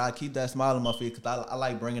pain, but I keep that smile on my face because I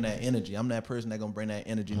like bringing that energy. I'm that person that gonna bring that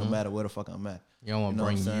energy no matter where the fuck I'm at. You don't want to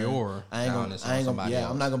bring your downness on somebody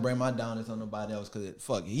else. I'm not gonna bring my downness on nobody else because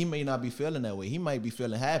fuck, he may not be feeling that way. He might be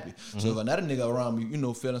feeling happy. So if another nigga around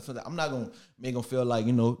me, feeling something, I'm not gonna make him feel like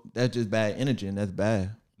that's just bad energy and that's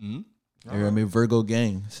bad. You hear me? Virgo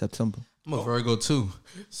gang, September. I'm a Virgo too,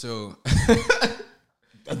 so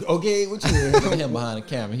Okay, what you? Him behind the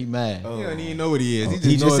camera, he mad. you don't even know what he is.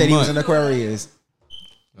 He just said he was an Aquarius.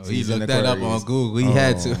 He He's an looked that up Aquarius. on Google. He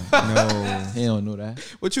had to. No, He don't know that.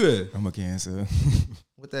 What you is? I'm a Cancer.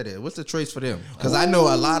 What that is? What's the traits for them? Because I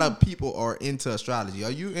know a lot of people are into astrology.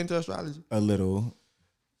 Are you into astrology? A little.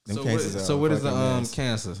 Them So Cancers are what is the fucking mess.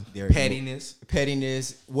 Cancer? They're- Pettiness.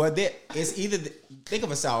 Pettiness. Well, it's either think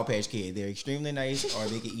of a Sour Patch Kid. They're extremely nice, or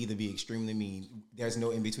they can either be extremely mean. There's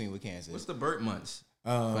no in between with Cancer. What's the birth months?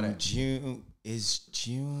 June.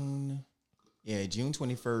 Yeah, June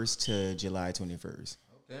 21st to July 21st.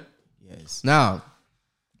 Okay. Yes. Now,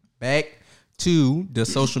 back to the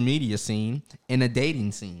social media scene and the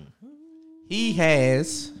dating scene. He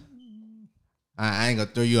has. I ain't gonna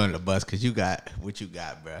throw you under the bus because you got what you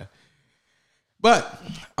got, bruh. But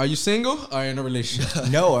are you single or in a relationship?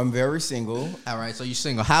 No, I'm very single. All right, so you're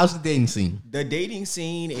single. How's the dating scene? The dating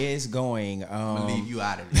scene is going. I'm gonna leave you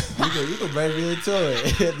out of this. You can bring me into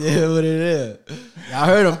it. Yeah, what it is. Y'all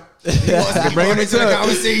heard him. Bring him into the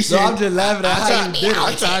conversation. So I'm just laughing at how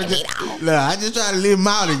you did it. Look, I just try to leave him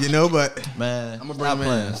out of it, but Man, I'm gonna stop bring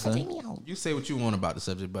him in. playing, son. You say what you want about the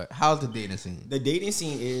subject, but how's the dating scene? The dating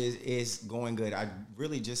scene is going good. I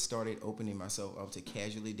really just started opening myself up to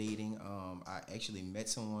casually dating. I actually met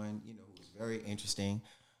someone, who was very interesting.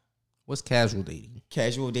 What's casual dating?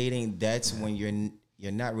 Casual dating, that's when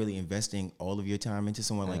you're not really investing all of your time into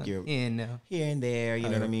someone, like you're In here and there, you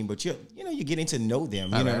know what I mean? But you're getting to know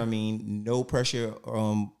them, you know what I mean? No pressure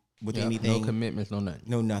with anything. No commitments, no nothing.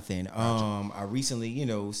 No nothing. I recently,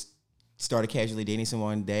 started casually dating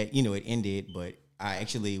someone that, it ended, but I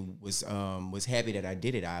actually was happy that I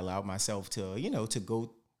did it. I allowed myself to, to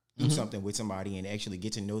go do something with somebody and actually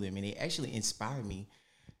get to know them. And it actually inspired me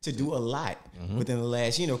to do a lot within the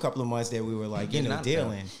last, couple of months that we were like,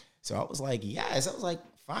 dealing. So I was like, yes, I was like,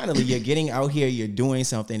 finally, you're getting out here, you're doing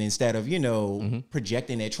something instead of,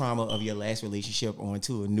 projecting that trauma of your last relationship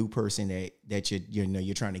onto a new person that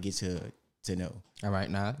you're trying to get to know. All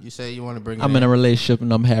right, now you say you want to bring. I'm in a relationship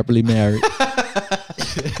and I'm happily married. That's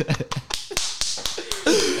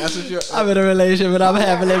what you're. I'm in a relationship and I'm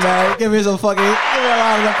happily married. Give me some fucking. Give me a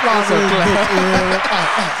round of applause. For this bitch.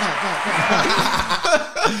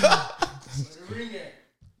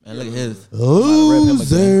 Man, look at his.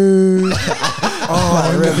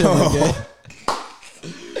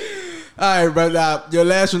 All right, brother. Your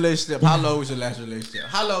last relationship. How long was your last relationship?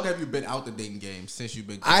 How long have you been out the dating game since you've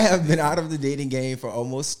been? I have been out of the dating game for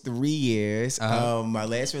almost 3 years. My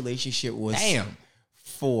last relationship was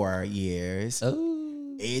 4 years.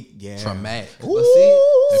 Traumatic.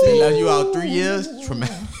 If they let you out 3 years,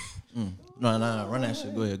 traumatic. No, run that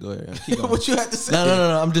shit. Go ahead. Keep going. What you had to say?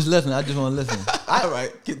 No. I'm just listening. I just want to listen. All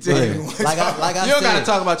right, continue. Like I You don't said, gotta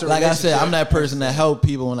talk about your like I said, relationship. I'm that person that help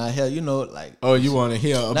people when I help. Like. Oh, you want to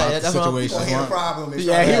hear about the that's what I'm- situation? He problem.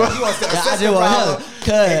 Yeah, he wants to I assess just the want problem. to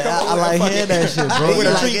cause I like hearing that shit, bro. With a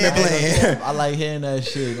I like treatment hearing- plan. I like hearing that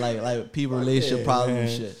shit, like people relationship problems and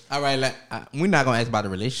shit. All right, we're not gonna ask about the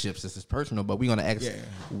relationships. This is personal, but we're gonna ask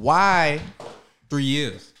why 3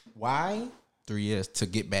 years. Why? 3 years to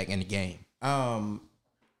get back in the game.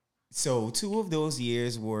 So 2 of those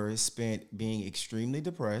years were spent being extremely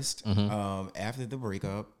depressed after the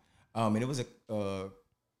breakup, and it was a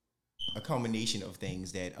culmination of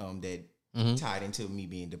things that tied into me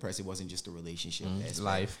being depressed. It wasn't just a relationship. That's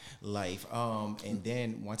life. And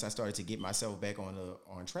then once I started to get myself back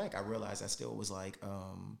on track, I realized I still was like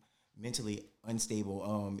mentally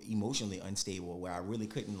unstable, emotionally unstable, where I really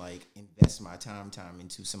couldn't like invest my time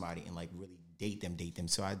into somebody and like really date them.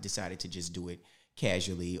 So I decided to just do it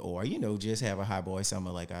casually, or just have a high boy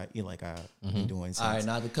summer like I've been doing. All right,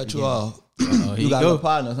 not to cut you beginning. off. You got little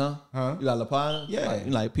partners, huh? You got little partners? Yeah.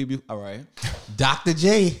 Like people. All right. Dr.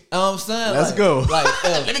 J. I'm saying, Let's go. Like,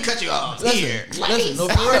 Let me cut you off. listen, no,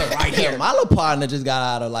 for real. Right here. My little partner just got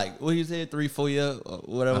out of like what he said, 3-4 year, or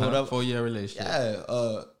whatever. 4-year relationship.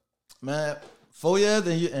 Yeah, man. 4 years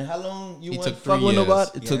and how long you He went took fuck 3 with years.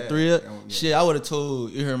 nobody? It took 3 years. Yeah. Shit, I would have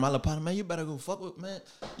told you heard my little partner, man, you better go fuck with man.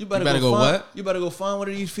 You better go find, what? You better go find one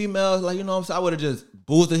of these females. Like, you know what I'm saying? I would have just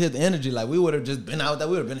boosted his energy. Like we would have just been out there.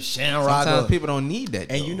 We would have been sharing rock. Sometimes people don't need that.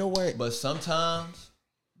 And though. you know what? But sometimes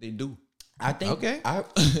they do. I think Okay.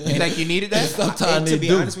 you think you needed that? Sometimes to they be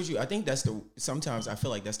do. honest with you, I think sometimes I feel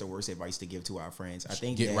like that's the worst advice to give to our friends. I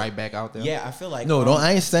think Get right back out there. Yeah, I feel like No,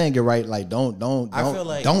 I ain't saying get right. Like don't I feel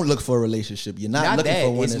like- don't look for a relationship. You're not looking for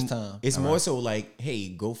one this time. It's more so like, hey,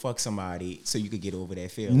 go fuck somebody so you could get over that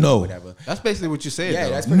feeling. No. or whatever. That's basically what you said. Yeah,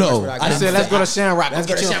 though. that's pretty No. much what I got. I said let's go to Shamrock. Let's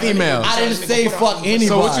get you a female. I didn't say fuck anybody.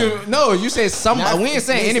 So what you? No, you said somebody. We ain't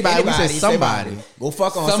saying anybody. We said somebody. Go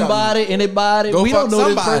fuck on somebody, anybody. Go we fuck don't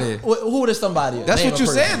know somebody. this person. Who is somebody? That's Name what a you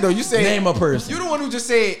person. said though. You said Name a person. You the one who just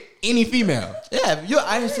said any female. Yeah,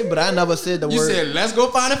 I didn't say, but I never said the You word. said let's go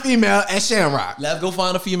find a female at Shamrock. Let's go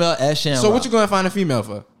find a female at Shamrock. So what you gonna find a female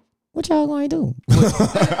for? What y'all going to do?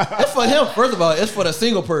 It's for him. First of all, it's for the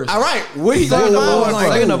single person. All right, what he gonna find one for?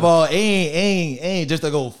 Second of all, ain't just to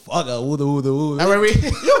go fuck her. All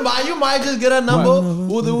right, you might just get a number.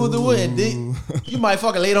 And then you might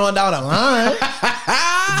fucking later on down the line.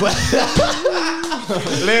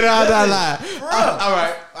 Later on down the line. All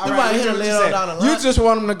right. You might hit her later on down the line. You just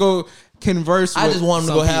want him to go converse. I just want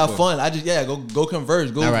them to go some have people. fun. I just go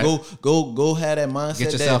converse. Go All right. go have that mindset.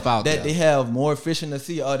 Get yourself out that there. they have more fish in the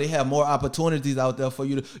sea, or they have more opportunities out there for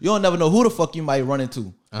you. You don't never know who the fuck you might run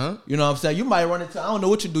into. You know what I'm saying? You might run into, I don't know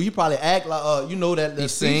what you do. You probably act like that You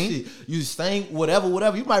sing? shit. You sing, whatever.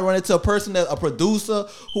 You might run into a person that a producer,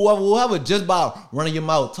 whoever, just by running your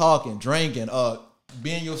mouth, talking, drinking,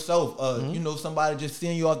 being yourself. Somebody just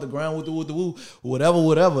seeing you off the ground with the woo,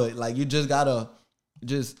 whatever. Like you just gotta.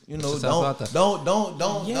 Just don't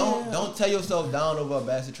tell yourself down over a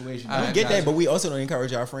bad situation. We get that, but we also don't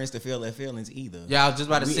encourage our friends to feel their feelings either. Yeah, I was just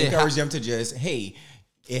about to we say. encourage them to just, hey,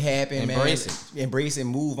 it happened, Embrace man. Embrace and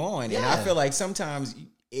move on. Yeah. And I feel like sometimes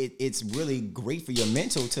it's really great for your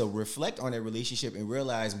mental to reflect on that relationship and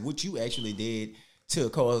realize what you actually did to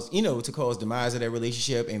cause demise of that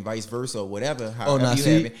relationship and vice versa or whatever. However you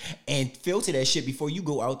have it, and filter that shit before you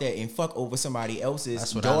go out there and fuck over somebody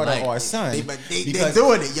else's daughter or son. They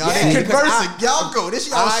doing it, y'all. They conversing. Y'all go. This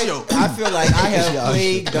y'all show. I feel like I have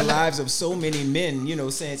plagued the lives of so many men,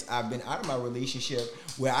 since I've been out of my relationship,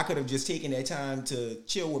 where I could have just taken that time to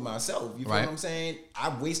chill with myself. You feel what I'm saying?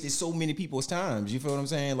 I've wasted so many people's times. You feel what I'm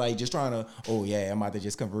saying? Like just trying to, I'm about to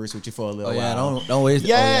just converse with you for a little while. Don't waste it.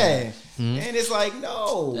 Yeah. And it's like,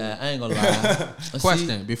 no. Yeah, I ain't gonna lie.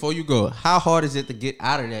 Question before you go: how hard is it to get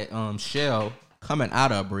out of that shell coming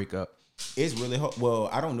out of a breakup? It's really hard. Well,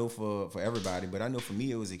 I don't know for everybody, but I know for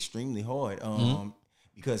me it was extremely hard.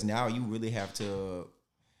 Because now you really have to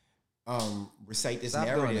recite this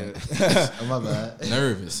narrative. Oh, my bad.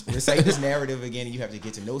 Nervous. Recite this narrative again, and you have to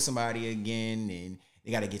get to know somebody again, and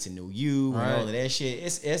they got to get to know you and all of that shit.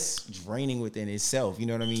 It's draining within itself. You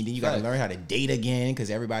know what I mean? Then you got to learn how to date again because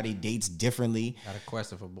everybody dates differently. Got a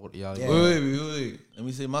question for both of y'all. Yeah. Wait. Let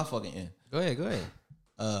me see my fucking end. Go ahead.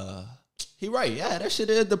 He right. Yeah, that shit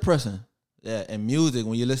is depressing. Yeah, and music,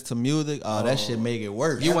 when you listen to music, that shit make it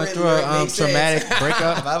worse. You went through a traumatic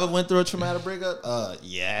breakup? Have I ever went through a traumatic breakup?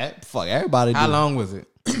 Yeah. Fuck, everybody How do. long was it?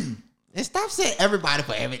 And stop saying everybody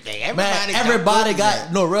for everything. Everybody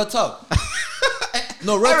got no real talk.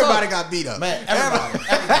 No real Everybody talk. got beat up. Man, everybody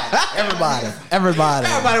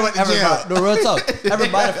went to jail. No real talk.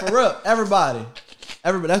 Everybody for real. Everybody.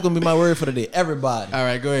 That's gonna be my word for the day. Everybody. All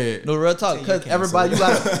right, go ahead. No real talk, cause everybody, you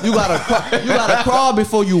gotta crawl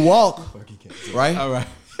before you walk, right? All right.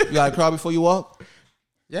 You gotta crawl before you walk.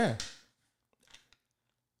 Yeah.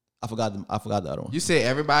 I forgot the other one. You say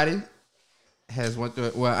everybody has went through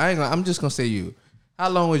it. Well, I'm just gonna say you. How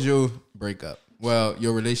long was your breakup? Well,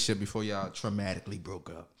 your relationship before y'all traumatically broke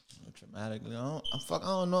up. Traumatically, I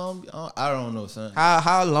don't know. I don't know, son.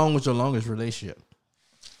 How long was your longest relationship?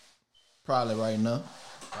 Probably right now.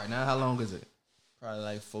 Right now, how long is it? Probably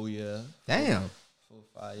like 4 years. Damn. 4 or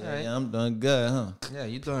 5 years. Right. Yeah, I'm doing good, huh? Yeah,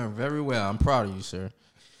 you're doing very well. I'm proud of you, sir.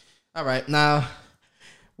 All right, now,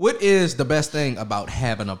 what is the best thing about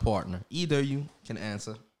having a partner? Either you can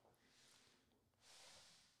answer.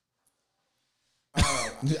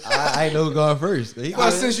 I ain't know who going first.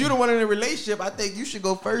 Well, since you're the one in a relationship, I think you should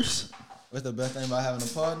go first. What's the best thing about having a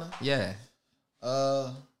partner? Yeah.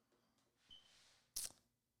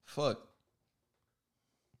 Fuck.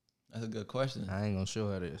 That's a good question. I ain't gonna show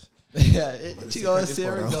her this. Yeah, she gonna say it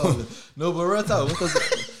regardless. No, but real talk. Go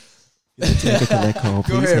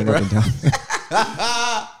ahead, bro.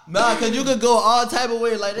 Nah, cause you could go all type of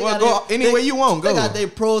ways. Like they go any way you want. They got their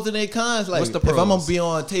pros and their cons. Like what's the pros? If I'm gonna be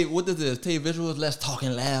on tape, what is this? Tape visuals. Let's talk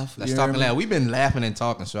and laugh. Let's talk and laugh. We've been laughing and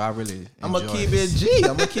talking, so I really. I'm gonna keep it G.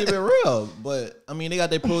 I'm gonna keep it real. But I mean, they got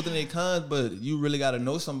their pros and their cons. But you really gotta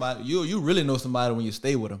know somebody. You really know somebody when you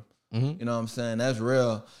stay with them. Mm-hmm. You know what I'm saying? That's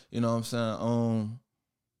real. You know what I'm saying?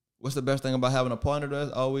 What's the best thing about having a partner?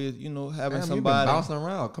 That's always, having somebody been bouncing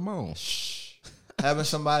around. Come on, having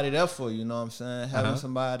somebody there for you. You know what I'm saying? Having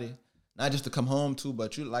somebody not just to come home to,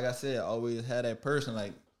 but you, like I said, always had that person.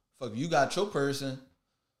 Like, fuck, you got your person.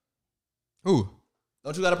 Who?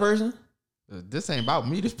 Don't you got a person? This ain't about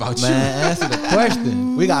me. This about Man, answer the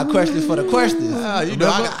question. We got questions for the questions. We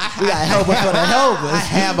got helpers for the helpers. I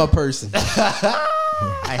have a person.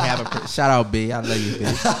 I have a person. Shout out, B. I love you, B.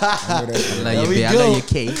 I love you, B. I love you,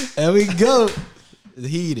 Kate. There we go. It's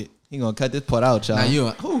heated. He gonna cut this part out, y'all. Now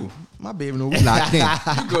you, my baby, no, we locked in.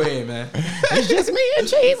 You go ahead, man. It's just me and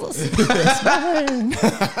Jesus.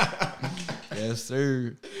 Yes,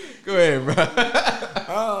 sir. Go ahead,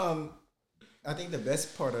 bro. I think the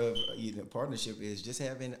best part of partnership is just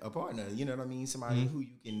having a partner. You know what I mean? Somebody who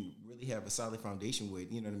you can really have a solid foundation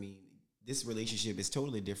with. You know what I mean? This relationship is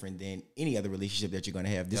totally different than any other relationship that you're going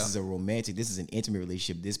to have. This is a romantic, this is an intimate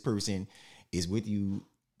relationship. This person is with you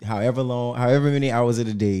however many hours of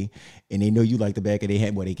the day, and they know you like the back of their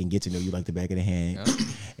hand. Well, they can get to know you like the back of their hand.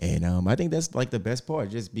 And I think that's like the best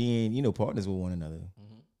part, just being, partners with one another.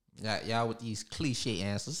 Y'all with these cliche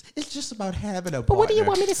answers. It's just about having a partner. But what do you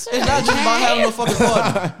want me to say? It's not just about having a fucking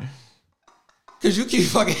partner. Cause you keep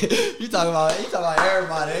fucking, you talking about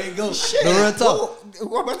everybody. There you go. Shit. No real talk.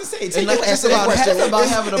 What I'm about to say? It's just about having a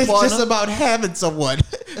partner. It's just about having someone.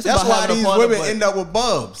 That's why these women end up with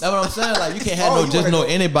bums. That's what I'm saying. Like, you can't have know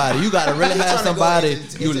anybody. You gotta really have somebody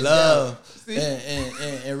you love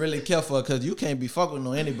and really care for. Cause you can't be fucking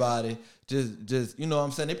with anybody. Just you know what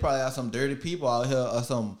I'm saying. They probably have some dirty people out here or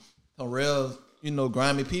some real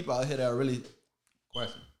grimy people out here that are really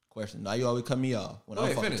question. Now you always cut me off when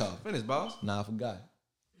I'm fucking talking. Finish, boss. Nah, I forgot.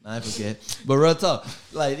 I ain't forget. But real talk.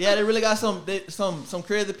 Like, yeah, they really got some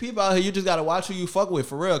crazy people out here. You just gotta watch who you fuck with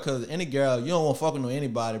for real. Cause any girl, you don't want to fuck with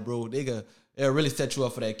anybody, bro. They'll really set you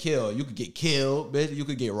up for that kill. You could get killed, bitch. You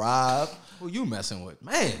could get robbed. Who you messing with?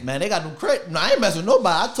 Man, they got no crazy. No, I ain't messing with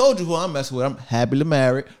nobody. I told you who I'm messing with. I'm happily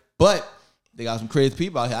married. But they got some crazy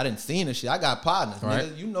people out here. I didn't see this shit. I got partners. Right.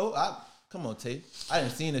 Nigga, come on, Tay. I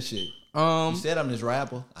didn't see this shit. You said I'm this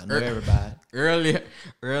rapper. I know everybody.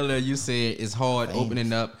 Earlier you said it's hard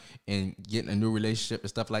opening up and getting a new relationship and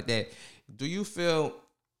stuff like that. Do you feel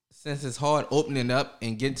since it's hard opening up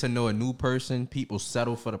and getting to know a new person, people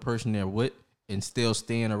settle for the person they're with and still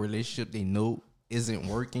stay in a relationship they know isn't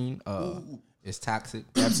working? It's toxic.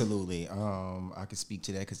 Absolutely. I could speak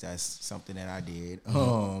to that because that's something that I did.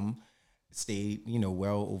 Stayed,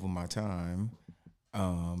 well over my time.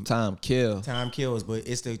 Time kills, but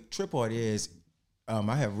it's the trip part is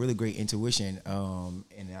I have really great intuition and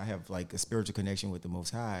I have like a spiritual connection with the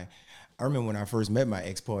Most High. I remember when I first met my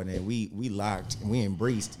ex-partner, we locked and we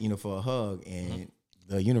embraced, for a hug, and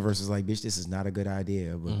the universe was like, bitch, this is not a good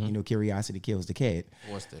idea, but curiosity kills the cat.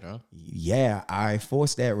 Forced it, huh? Yeah, I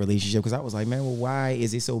forced that relationship because I was like, man, well, why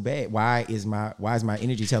is it so bad? Why is my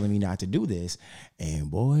energy telling me not to do this?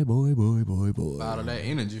 And boy, follow that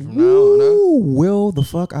energy from now on, huh? Will the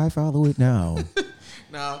fuck I follow it now?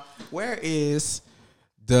 Now, where is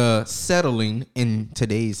the settling in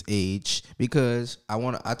today's age? Because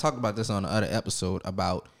I talked about this on the other episode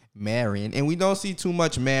about marrying, and we don't see too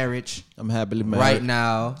much marriage. I'm happily married right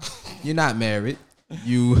now. You're not married.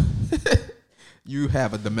 You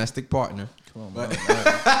have a domestic partner. Come on, man.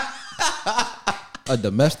 A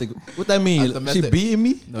domestic? What that mean? She beating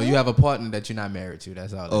me? No, you have a partner that you're not married to.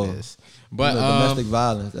 That's all it is. But domestic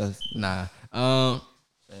violence. That's nah.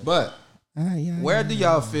 But where do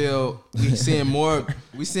y'all feel we seeing more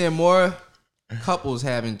couples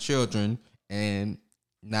having children and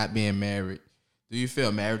not being married? Do you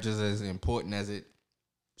feel marriage is as important as it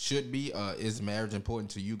should be? Is marriage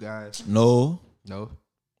important to you guys? No,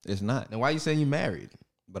 it's not. Then why you saying you married?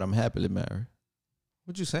 But I'm happily married.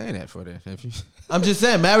 What you saying that for then? I'm just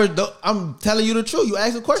saying marriage. I'm telling you the truth. You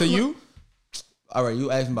asked a question. To you? All right,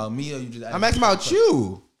 you asking about me or you just? I'm asking about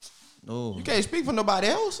you. No, you can't speak for nobody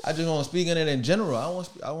else. I just want to speak in it in general. I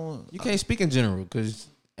want. You can't speak in general because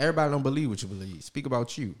Everybody don't believe what you believe. Speak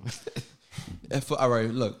about you. All right,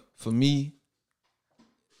 look, for me,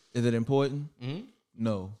 is it important? Mm-hmm.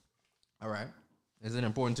 No. All right. Is it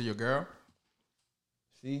important to your girl?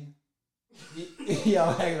 See? Y'all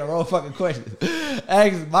asking the wrong fucking question. I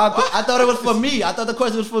thought it was for me. I thought the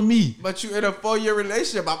question was for me. But you in a 4-year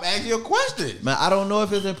relationship. I'm asking you a question. Man, I don't know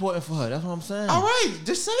if it's important for her. That's what I'm saying. All right.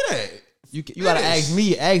 Just say that. You gotta ask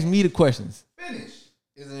me. Ask me the questions. Finish.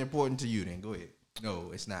 Is it important to you then? Go ahead.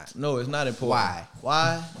 No, it's not. No, it's not important. Why?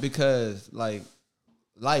 Why? Because like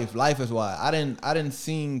life is why. I didn't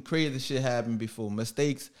seen crazy shit happen before.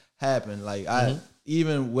 Mistakes happen. Like I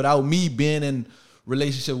even without me being in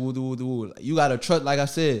relationship with you gotta trust. Like I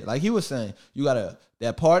said, like he was saying, you gotta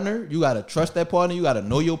that partner. You gotta trust that partner. You gotta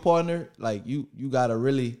know your partner. Like you gotta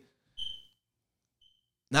really.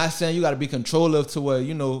 Not saying you gotta be controlling to where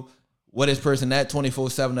you know what this person at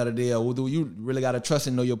 24/7 of the day. Or you really gotta trust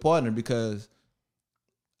and know your partner because.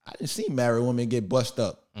 I didn't see married women get bust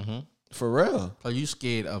up. For real. Are you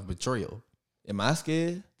scared of betrayal? Am I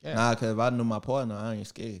scared? Yeah. Nah, because if I know my partner, I ain't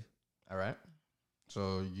scared. All right.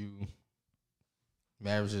 So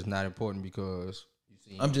marriage is not important because you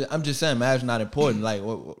see. I'm just saying marriage is not important. Like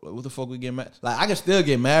what the fuck we get married? Like I can still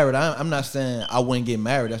get married. I'm not saying I wouldn't get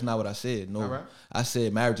married. That's not what I said. No. Right. I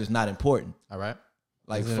said marriage is not important. All right.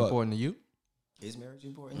 Like is it important to you? Is marriage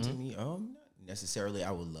important to me? Not necessarily.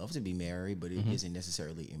 I would love to be married, but it isn't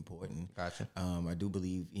necessarily important. Gotcha. I do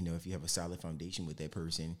believe, if you have a solid foundation with that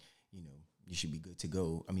person, you should be good to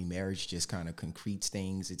go. I mean, marriage just kind of concretes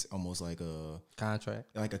things. It's almost like a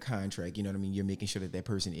contract. Like a contract, you know what I mean? You're making sure that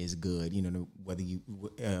person is good, whether you,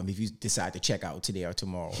 if you decide to check out today or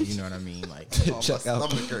tomorrow, you know what I mean? Like, check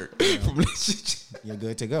out. You're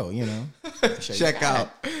good to go, Check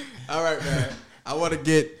out. All right, man. I want to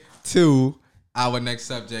get to our next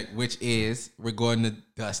subject, which is we're going to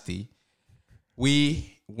Dusty.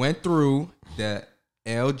 We went through the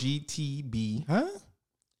LGTB. Huh?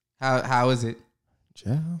 How is it?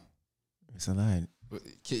 Joe, it's a lot.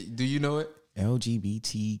 Do you know it?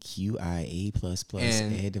 LGBTQIA plus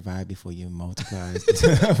and divide before you multiply.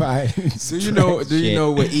 Do you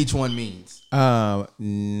know what each one means? I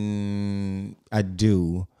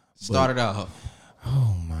do. Start it off.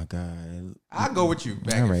 Oh my God! I'll go with you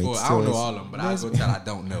back and forth. I don't know all of them, but I'll go tell I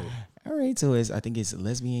don't know. All right, so I think it's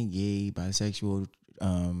lesbian, gay, bisexual,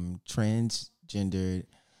 transgendered,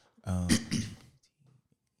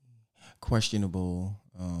 questionable.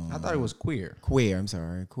 I thought it was queer. Queer, I'm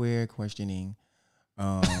sorry. Queer, questioning.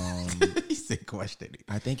 He said questioning.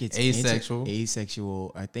 I think it's asexual.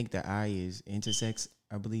 Asexual. I think the I is intersex,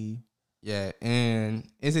 I believe. Yeah, and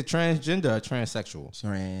is it transgender or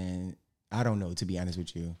transsexual? I don't know, to be honest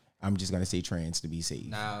with you. I'm just going to say trans to be safe.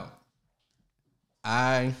 Now,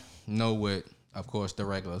 I know what, of course, the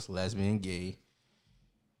regulars, lesbian, gay.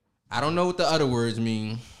 I don't know what the other words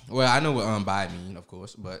mean. Well, I know what bi mean, of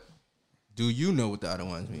course, but do you know what the other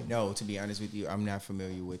ones mean? No, to be honest with you, I'm not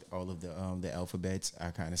familiar with all of the alphabets.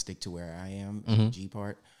 I kind of stick to where I am, G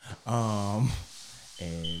part. And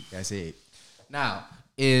that's it. Now,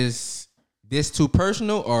 is this too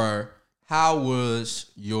personal, or how was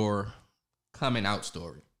your coming out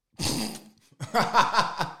story?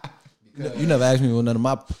 You never asked me what none of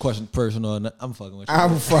my questions personal. I'm fucking with you.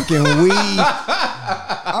 I'm fucking weak.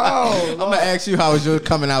 I'm gonna ask you how your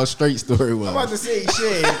coming out straight story was. I'm about to say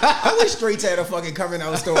shit. I wish straights had a fucking coming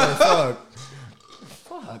out story.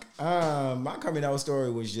 Fuck. My coming out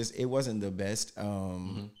story was it wasn't the best. I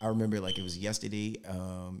remember like it was yesterday.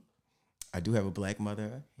 I do have a black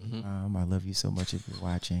mother. I love you so much if you're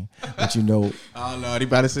watching. But oh Lord, he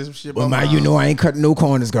about to say some shit. Well, I ain't cutting no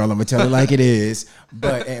corners, girl. I'm gonna tell it like it is.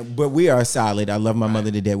 But we are solid. I love my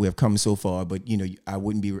mother to death. We have come so far. But I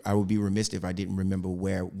would be remiss if I didn't remember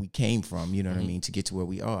where we came from. You know what I mean? To get to where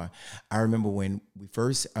we are. I remember when we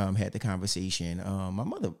first had the conversation.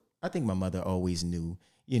 I think my mother always knew.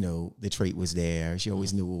 The trait was there. She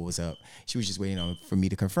always knew what was up. She was just waiting for me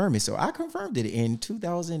to confirm it. So I confirmed it in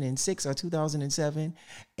 2006 or 2007.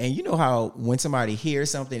 And you know how when somebody hears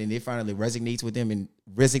something and it finally resonates with them and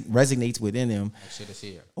resonates within them. That shit is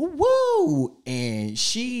here. Whoa. And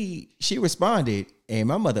she responded and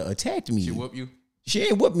my mother attacked me. She whooped you? She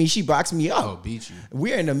ain't whooped me. She boxed me up. Oh, beat you.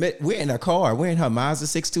 We're in a car. We're in her Mazda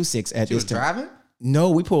 626 at she this was time. Driving?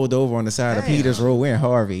 No, we pulled over on the side of Peters Road. We're in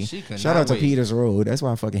Harvey. Shout out to Peters Road. That's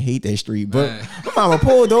why I fucking hate that street. But my mama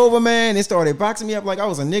pulled over, man, and started boxing me up like I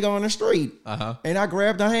was a nigga on the street. And I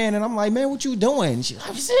grabbed her hand and I'm like, man, what you doing? She's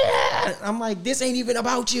like, I'm like, this ain't even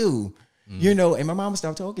about you. And my mama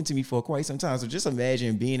stopped talking to me for quite some time. So just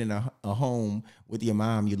imagine being in a home with your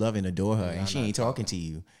mom, you love and adore her, and she ain't talking to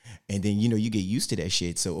you. And then, you get used to that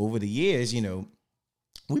shit. So over the years,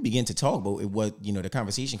 we began to talk, but it was, the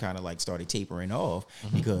conversation kind of like started tapering off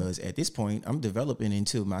because at this point I'm developing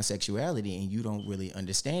into my sexuality and you don't really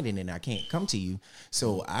understand it and I can't come to you.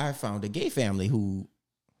 So I found a gay family who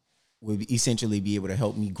would essentially be able to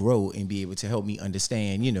help me grow and be able to help me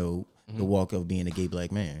understand, the walk of being a gay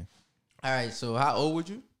black man. All right. So how old were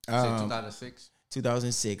you? 2006?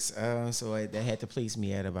 2006. So that had to place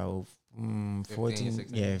me at about 14,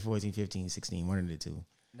 16. 14, 15, 16, one of the two.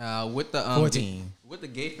 Now with the 14. With the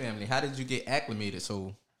gay family, how did you get acclimated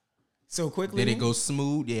so quickly? Did it go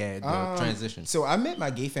smooth? Yeah, the transition. So I met my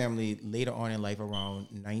gay family later on in life, around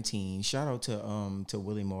 19. Shout out to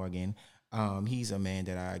Willie Morgan. He's a man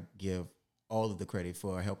that I give all of the credit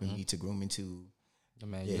for helping me to groom into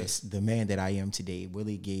the man that I am today.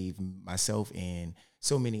 Willie gave myself and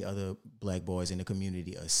so many other black boys in the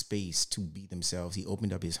community a space to be themselves. He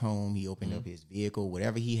opened up his home. He opened up his vehicle,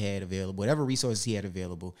 whatever he had available, whatever resources he had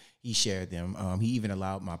available, he shared them. He even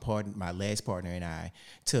allowed my last partner and I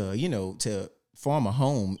to form a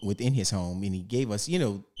home within his home. And he gave us,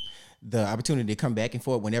 the opportunity to come back and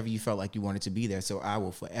forth whenever you felt like you wanted to be there. So I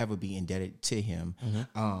will forever be indebted to him.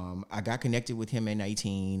 I got connected with him at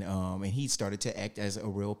 19, and he started to act as a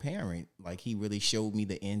real parent. Like he really showed me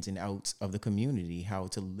the ins and outs of the community, how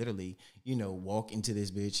to literally, walk into this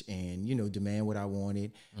bitch and, demand what I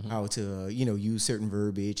wanted, how to, use certain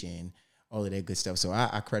verbiage and all of that good stuff. So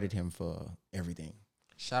I credit him for everything.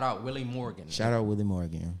 Shout out Willie Morgan. Shout out Willie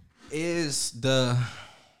Morgan. It's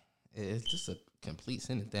just a complete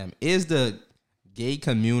sentence. Damn. Is the gay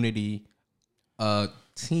community a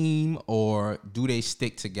team or do they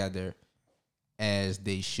stick together as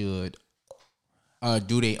they should?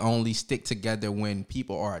 Do they only stick together when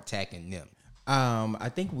people are attacking them? I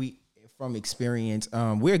think from experience,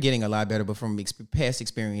 we're getting a lot better, but from past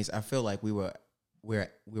experience, I feel like we were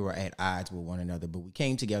at odds with one another, but we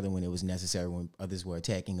came together when it was necessary, when others were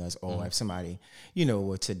attacking us or if somebody,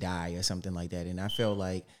 were to die or something like that. And I felt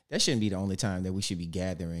like that shouldn't be the only time that we should be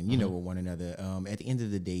gathering, with one another. At the end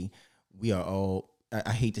of the day, we are all,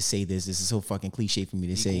 I hate to say this is so fucking cliche for me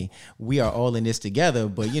to say, we are all in this together,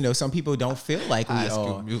 but some people don't feel like we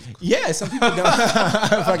are. Yeah, some people don't.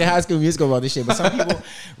 Fucking High School Musical about this shit, but some people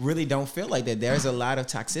really don't feel like that. There's a lot of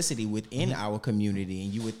toxicity within our community,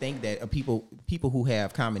 and you would think that people who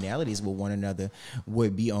have commonalities with one another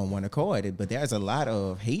would be on one accord, but there's a lot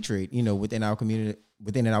of hatred, within our community.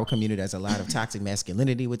 Within our community, there's a lot of toxic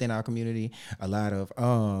masculinity within our community, a lot of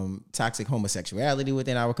toxic homosexuality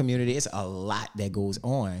within our community. It's a lot that goes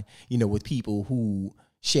on, with people who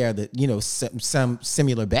share the, some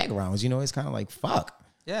similar backgrounds. It's kind of like, fuck.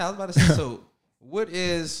 Yeah, I was about to say, so what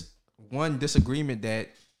is one disagreement that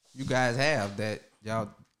you guys have that y'all...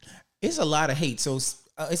 It's a lot of hate. So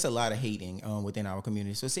it's a lot of hating within our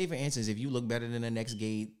community. So say, for instance, if you look better than the next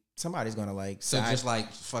gay, somebody's gonna just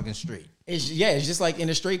like fucking straight. It's just like in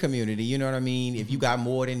the straight community, you know what I mean? If you got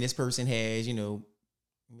more than this person has,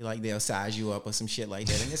 like they'll size you up or some shit like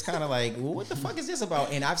that. And it's kind of like, well, what the fuck is this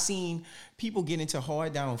about? And I've seen people get into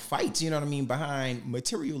hard down fights, you know what I mean, behind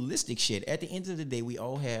materialistic shit. At the end of the day, we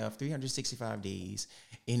all have 365 days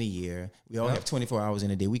in a year. We all have 24 hours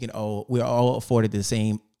in a day. We're all afforded the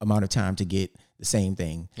same amount of time to get the same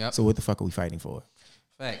thing. Yep. So what the fuck are we fighting for?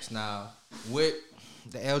 Facts. Now, with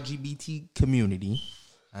the LGBT community,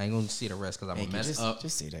 I ain't gonna see the rest because I'm gonna mess up.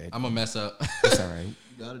 Just say that. I'm gonna mess up. It's all right. You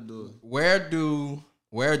gotta do it.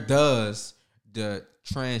 Where does the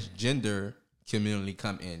transgender community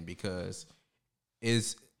come in? Because in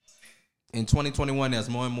 2021, there's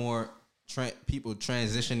more and more people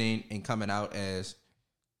transitioning and coming out as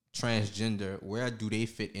transgender. Where do they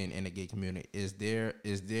fit in the gay community? Is there?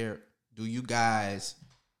 Do you guys,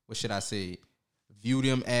 what should I say, view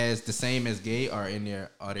them as the same as gay, or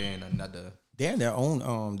are they in another? They're in their own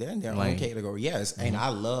own category. Yes. And I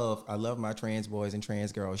love my trans boys and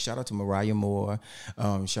trans girls. Shout out to Mariah Moore.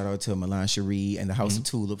 Shout out to Milan Cherie and the House of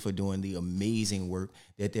Tulip for doing the amazing work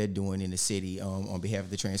that they're doing in the city on behalf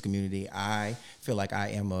of the trans community. I feel like I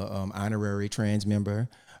am a honorary trans member.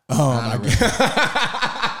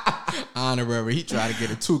 Honorary. He tried to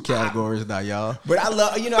get in 2 categories now, y'all. But I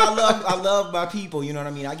love my people. You know what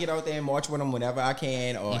I mean? I get out there and march with them whenever I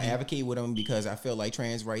can, or advocate with them, because I feel like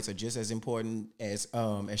trans rights are just as important as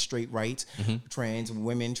straight rights. Trans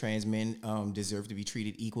women, trans men deserve to be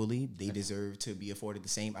treated equally. They deserve to be afforded the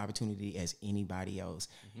same opportunity as anybody else.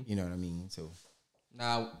 You know what I mean? So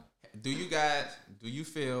now, do you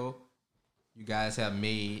feel you guys have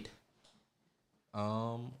made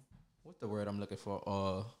what's the word I'm looking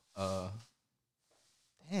for?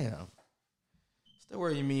 Damn. What's the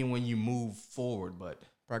word you mean when you move forward, but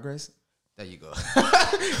progress? There you go.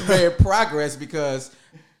 Made progress, because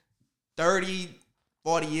 30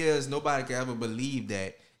 40 years, nobody could ever believe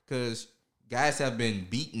that because guys have been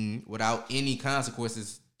beaten without any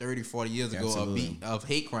consequences 30, 40 years ago of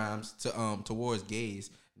hate crimes towards gays.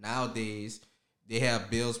 Nowadays, they have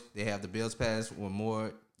the bills passed where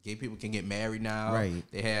more gay people can get married now. Right.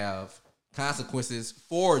 They have consequences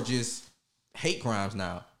for just hate crimes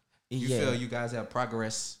now. You feel you guys have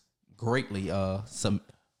progressed greatly. I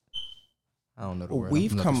don't know the word.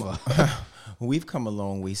 We've come a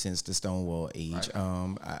long way since the Stonewall age.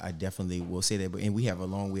 Right. I definitely will say that, and we have a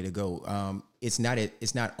long way to go. It's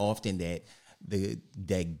not often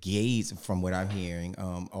that gays, from what I'm hearing,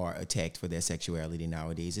 are attacked for their sexuality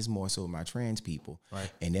nowadays. It's more so my trans people, right?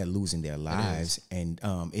 And they're losing their lives, and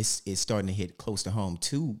it's starting to hit close to home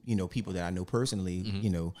too. People that I know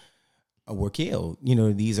personally, were killed.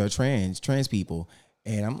 These are trans people,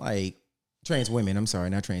 and I'm like, trans women. I'm sorry,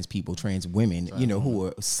 not trans people, trans women. Who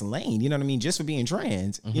were slain. You know what I mean, just for being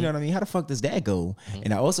trans. Mm-hmm. You know what I mean. How the fuck does that go? Mm-hmm.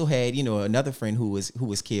 And I also had another friend who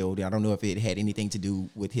was killed. I don't know if it had anything to do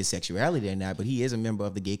with his sexuality or not, but he is a member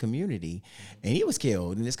of the gay community, and he was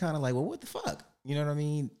killed. And it's kind of like, well, what the fuck? You know what I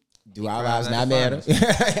mean? Do our lives not matter?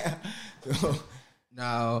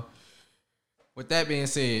 Now, with that being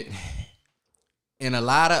said, in a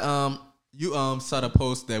lot of you saw the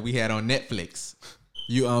post that we had on Netflix.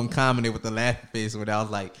 You commented with the laughing face when I was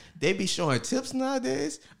like, they be showing tips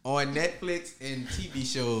nowadays on Netflix and TV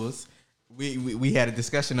shows. We had a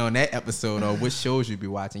discussion on that episode on which shows you be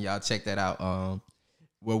watching. Y'all check that out.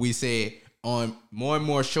 Where we said on more and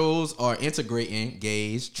more shows are integrating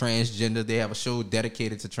gays, transgender. They have a show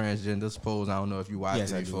dedicated to transgender. Suppose I don't know if you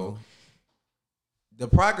watched it before. The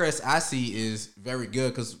progress I see is very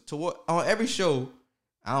good because on every show,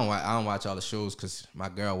 I don't watch all the shows because my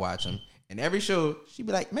girl watch them. And every show, she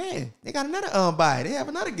be like, man, they got another bi. They have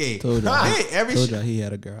another gay. Told y'all he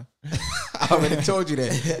had a girl. I already told you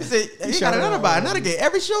that. He said, they got another bi, another gay.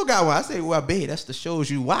 Every show got one. I say, well, babe, that's the shows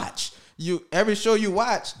you watch. Every show you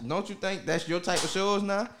watch, don't you think that's your type of shows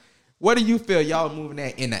now? What do you feel y'all moving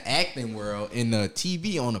at in the acting world, in the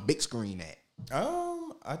TV on a big screen at?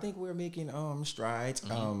 I think we're making strides.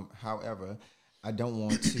 Mm-hmm. However, I don't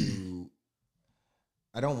want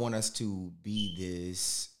us to be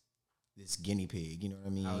this guinea pig, you know what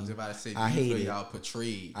I mean? I was about to say, I hate y'all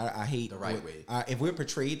portrayed. I hate the right way. If we're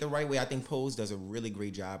portrayed the right way, I think Pose does a really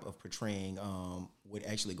great job of portraying what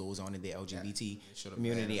actually goes on in the LGBT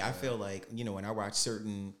community. I feel like when I watch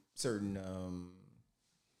certain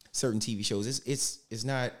TV shows, it's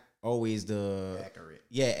not always the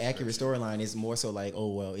accurate storyline. It's more so like,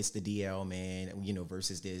 oh well, it's the DL man,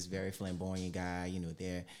 versus this very flamboyant guy,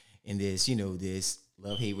 they're in this this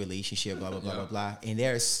love-hate relationship, blah blah blah blah blah, and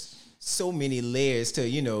there's so many layers to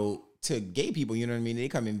gay people, you know what I mean? They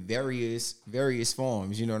come in various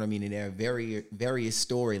forms, you know what I mean? And there are various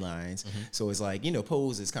storylines. Mm-hmm. So it's like,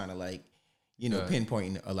 Pose is kind of like,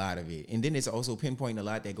 pinpointing a lot of it. And then it's also pinpointing a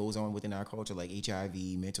lot that goes on within our culture, like HIV,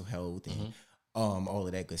 mental health, and all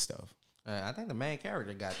of that good stuff. I think the main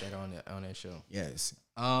character got that on that show. Yes.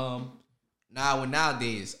 Nowadays,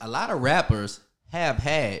 a lot of rappers have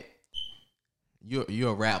had, you're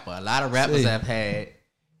a rapper, a lot of rappers have had,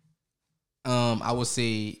 I would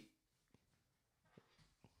say,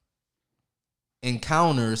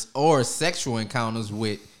 encounters or sexual encounters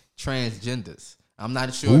with transgenders. I'm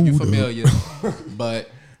not sure if you're familiar, but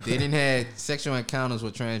they didn't have sexual encounters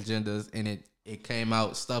with transgenders, and it came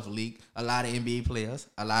out, stuff leaked. A lot of NBA players,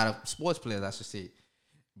 a lot of sports players, I should say.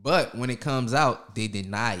 But when it comes out, they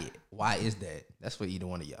deny it. Why is that? That's for either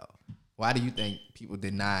one of y'all. Why do you think people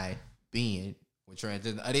deny being with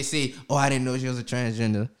transgender? Or they say, oh, I didn't know she was a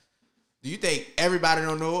transgender. Do you think everybody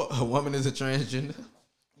don't know a woman is a transgender?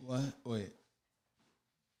 What? Wait.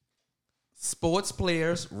 Sports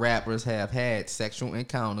players, rappers have had sexual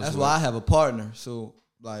encounters. That's why I have a partner. So,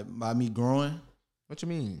 like, by me growing. What you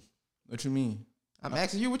mean? What you mean? I'm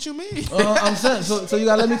asking you what you mean. I'm saying, so you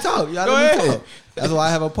gotta let me talk. You gotta let me talk. That's why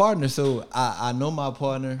I have a partner. So I know my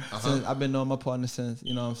partner. Since I've been knowing my partner since,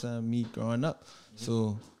 you know what I'm saying, me growing up. Mm-hmm.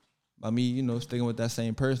 So by me, sticking with that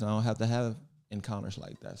same person, I don't have to have encounters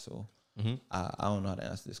like that. So I don't know how to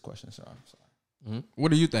answer this question, so I'm sorry. Mm-hmm.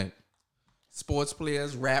 What do you think? Sports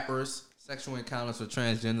players, rappers, sexual encounters with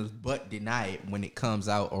transgenders, but deny it when it comes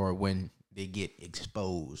out or when they get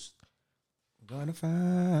exposed. Gonna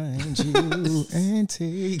find you and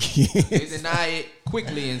take you. They deny it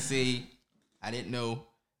quickly and say, I didn't know.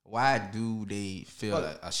 Why do they feel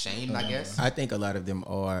ashamed, I guess? I think a lot of them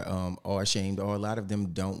are ashamed, or a lot of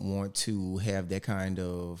them don't want to have that kind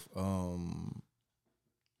of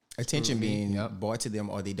attention being brought to them,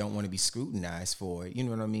 or they don't want to be scrutinized for it. You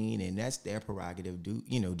know what I mean? And that's their prerogative. Do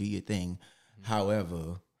your thing.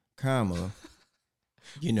 However,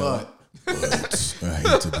 You know, but I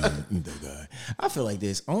hate to be the guy. I feel like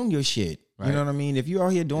this. Own your shit. Right. You know what I mean? If you're out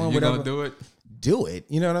here doing whatever, do it.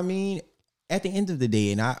 You know what I mean? At the end of the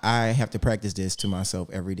day, and I have to practice this to myself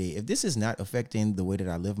every day. If this is not affecting the way that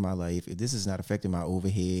I live my life, if this is not affecting my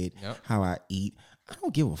overhead, how I eat, I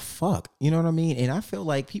don't give a fuck. You know what I mean? And I feel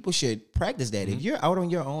like people should practice that. If you're out on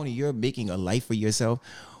your own and you're making a life for yourself,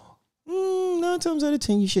 9 times out of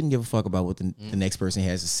 10, you shouldn't give a fuck about what the next person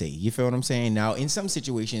has to say. You feel what I'm saying? Now, in some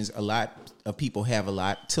situations, a lot of people have a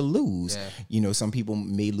lot to lose. Yeah. You know, some people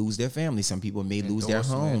may lose their family. Some people may lose their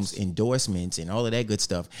homes, endorsements, and all of that good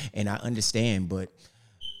stuff. And I understand, but,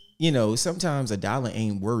 you know, sometimes $1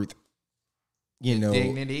 ain't worth, you know,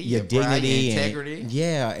 your dignity, integrity.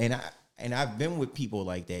 And I've been with people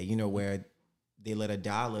like that, you know, where they let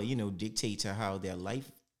 $1, you know, dictate to how their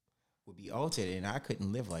life would be altered, and I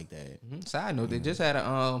couldn't live like that. Mm-hmm. Side note, they just had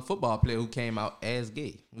a football player who came out as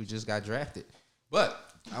gay, who just got drafted.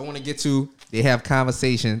 But I want to get to, they have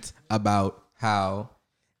conversations about how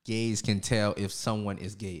gays can tell if someone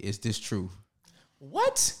is gay. Is this true?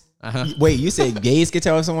 What? Wait, you said gays can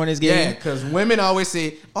tell if someone is gay? Yeah, because women always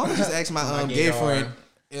say, "Oh, I just ask my gay friend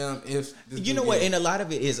if." You know what? Gay. And a lot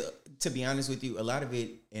of it is, to be honest with you, a lot of it,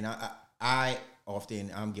 and I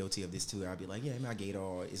often, I'm guilty of this too. I'll be like, yeah, my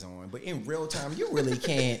gaydar is on. But in real time, you really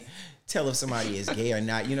can't tell if somebody is gay or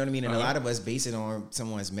not. You know what I mean? And a lot of us base it on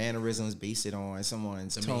someone's mannerisms, base it on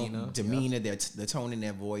someone's demeanor, the tone in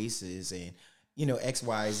their voices, and, you know, X,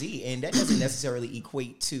 Y, Z. And that doesn't necessarily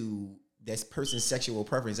equate to that person's sexual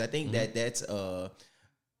preference. I think that's a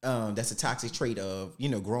toxic trait of, you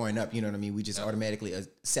know, growing up. You know what I mean? We just automatically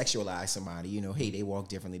sexualize somebody. You know, hey, they walk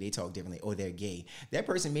differently, they talk differently, or they're gay. That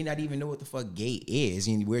person may not even know what the fuck gay is,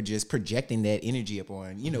 and we're just projecting that energy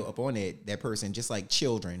upon, you know, upon that person. Just like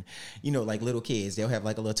children, you know, like little kids, they'll have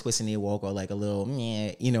like a little twist in their walk or like a little,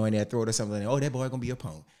 you know, in their throat or something. Oh, that boy gonna be a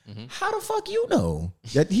punk. How the fuck you know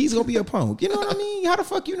that he's gonna be a punk? You know what I mean? How the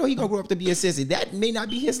fuck you know he gonna grow up to be a sissy? That may not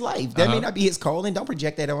be his life. That may not be his calling. Don't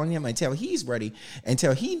project that on him until he's ready,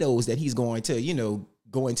 until he knows that he's going to, you know,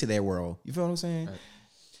 go into their world. You feel what I'm saying? Right.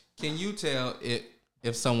 Can you tell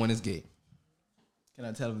if someone is gay? Can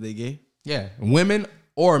I tell if they're gay? Yeah, women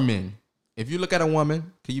or men. If you look at a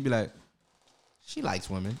woman, can you be like, she likes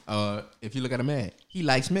women? If you look at a man, he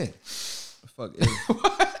likes men. Fuck.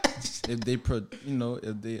 If they project,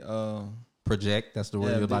 that's the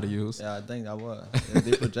word you're about to use. Yeah, I think I was. If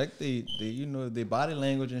they project, they you know, their body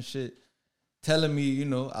language and shit, telling me, you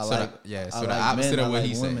know, I like the opposite of what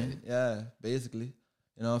he said. Yeah, basically,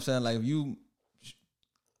 you know what I'm saying? Like, if you,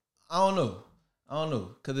 I don't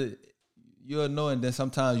know, because you'll know, and then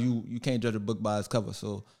sometimes you can't judge a book by its cover,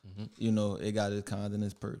 so you know, it got its cons and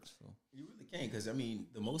its perks. So. You really can't, because I mean,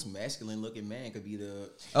 the most masculine looking man could be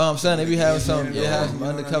the. Oh, I'm saying if you have some,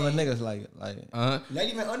 undercover niggas like. Not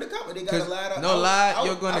even undercover. They got a lot of. No lie,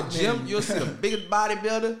 you're going to gym, you'll see the biggest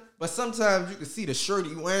bodybuilder, but sometimes you can see the shirt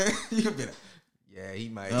he wearing. You can be like, yeah, he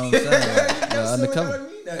might. You know what I'm saying? Undercover.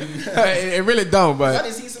 It really don't, but I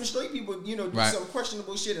didn't see some straight people, you know, do some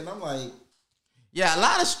questionable shit, and I'm like, yeah, a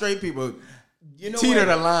lot of straight people, you know, teeter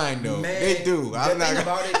the line though. Man, they do. The thing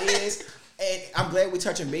about it is, and I'm glad we're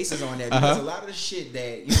touching bases on that, because a lot of the shit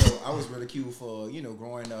that, you know, I was ridiculed for, you know,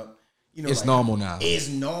 growing up. You know, it's like, normal now. It's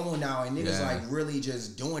normal now, and niggas like really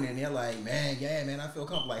just doing it. And they're like, man, I feel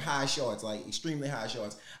comfortable. Like high shorts, like extremely high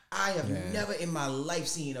shorts. I have never in my life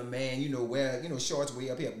seen a man, you know, wear, you know, shorts way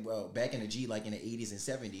up here. Well, back in the G, like in the 80s and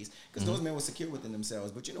 70s, because those men were secure within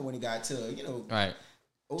themselves. But you know, when it got to, you know,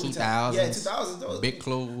 2000s. Yeah, 2000s. Those big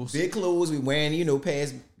clothes. Big clothes. We wearing, you know,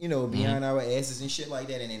 past, you know, beyond our asses and shit like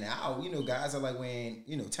that. And then now, you know, guys are like wearing,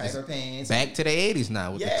 you know, tighter pants. Back to the 80s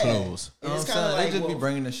now with the clothes. And it's kind of like, they just be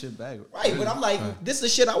bringing the shit back. Right, but I'm like, this is the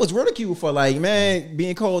shit I was ridiculed for. Like, man,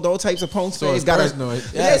 being called all types of punks. So it's personal.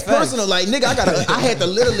 It's personal. Like, nigga, I had to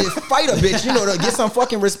literally fight a bitch, you know, to get some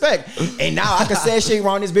fucking respect. And now I can say shit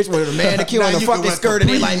around this bitch with a manicure and a fucking skirt, and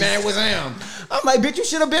they like, man, what's him? I'm like, bitch, you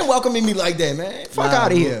should have been welcoming me like that, man. Fuck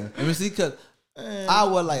out of here. Let me see, because I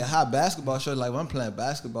wear like a hot basketball shirt, like when I'm playing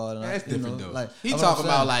basketball. And that's different, though. Like, he talking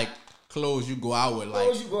about like clothes you go out with,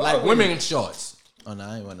 like women in shorts. Oh no,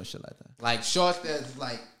 I ain't wearing no shit like that. Like shorts that's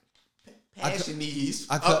like past your knees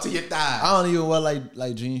up to your thighs. I don't even wear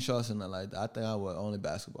like jean shorts and nothing like that. I think I wear only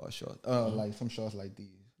basketball shorts. Like some shorts like these.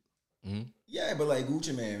 Mm-hmm. Yeah, but like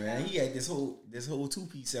Gucci man, he had this whole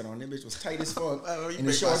 2-piece set on. That bitch was tight as fuck, and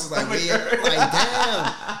the shorts was like, like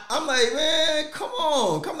damn. I'm like, man,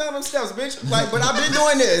 come down them steps, bitch. Like, but I've been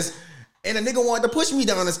doing this. And a nigga wanted to push me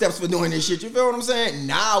down the steps for doing this shit. You feel what I'm saying?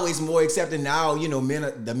 Now it's more accepted. Now, you know,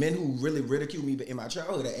 the men who really ridiculed me in my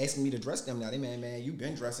childhood are asking me to dress them now. They man, you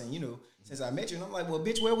been dressing, you know, since I met you. And I'm like, well,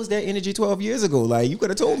 bitch, where was that energy 12 years ago? Like, you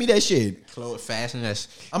could have told me that shit. Clothes, fashion, that's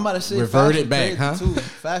I'm about to say reverted back, huh? Too.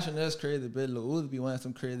 Fashion is crazy. But Lil Uzi be wearing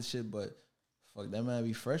some crazy shit, but fuck, that man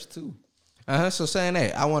be fresh too. So saying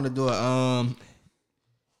that, I want to do a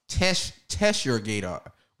test your gaydar.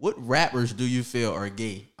 What rappers do you feel are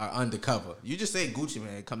gay, are undercover? You just say Gucci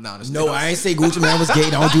Man come down the stairs. No, I ain't say Gucci Man was gay.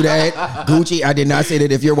 Don't do that. Gucci, I did not say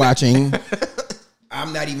that if you're watching.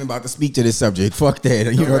 I'm not even about to speak to this subject. Fuck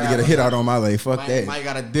that. You know, to get a hit out on my life. Fuck that. Might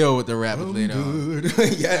got to deal with the rappers later on.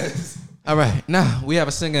 Yes. All right. Now, we have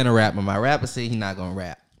a singer and a rapper. My rapper say he not going to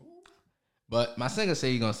rap. But my singer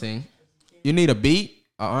say he going to sing. You need a beat,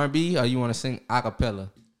 a R&B, or you want to sing a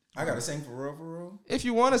cappella? I got to sing for real, for real? If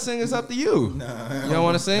you want to sing, it's up to you. Nah. You don't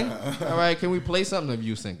want to sing? All right. Can we play something of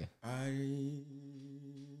you singing?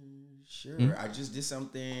 Sure. I just did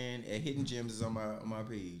something at Hidden Gems is on my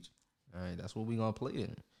page. All right. That's what we going to play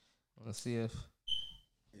then. Let's see if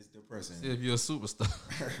it's depressing. See if you're a superstar.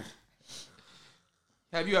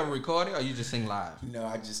 Have you ever recorded or you just sing live? No,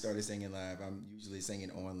 I just started singing live. I'm usually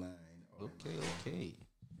singing online. Okay.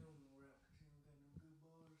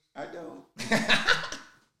 I don't.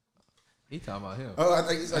 He talking about him. Oh, I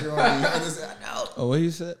think he's talking about me. I know. Oh, what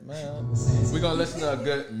you said, man? We're going to listen to a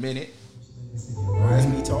good minute. That's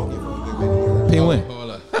me talking for a good minute. Penguin.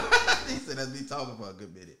 Hold up. He said that's me talking for a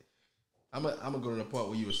good minute. I'm gonna go to the part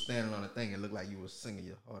where you were standing on the thing and look like you were singing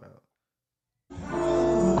your heart out.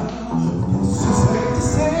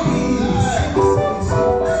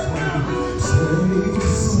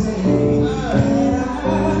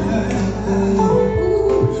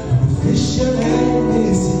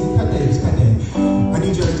 I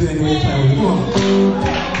need you to do it in real time. Come on.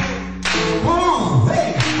 Come on. Hey.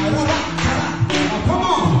 Come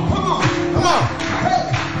on. Come on. Come on. Hey.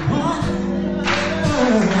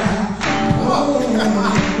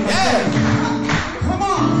 Yeah. Come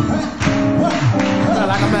on. I feel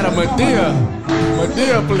like I'm at a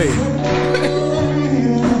Medea play.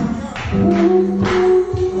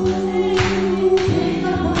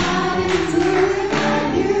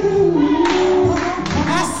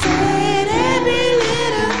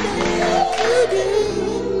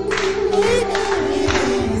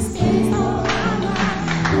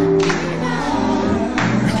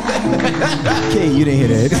 Okay, you didn't hear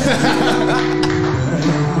that.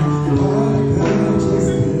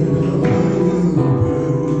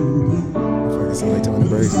 Fucking sound like Tony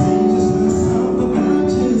Braxton.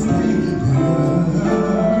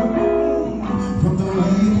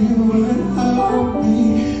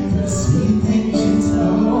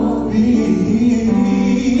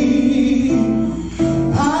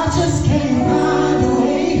 I just can't find a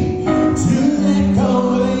way to let go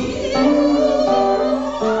of you.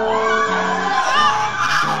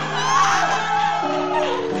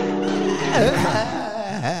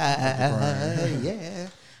 Yeah.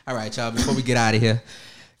 All right, y'all. Before we get out of here,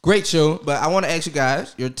 great show. But I want to ask you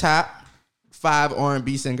guys your top 5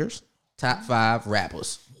 R&B singers, top 5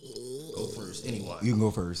 rappers. Go first. Anyone? You can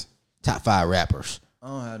go first. Top 5 rappers. I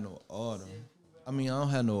don't have no order. I don't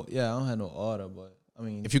have no order, but I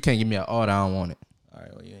mean, If you can't give me an order, I don't want it. all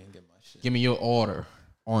right, well, you ain't get my shit. Give me your order.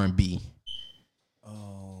 R&B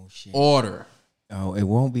Oh shit. order. Oh, it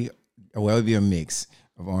won't be. Well, it'll be a mix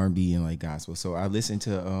of R&B and like gospel. So I listened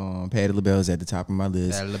to Patti LaBelle's at the top of my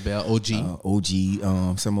list. Patti LaBelle, OG,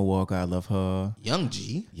 OG, Summer Walker, I love her. Young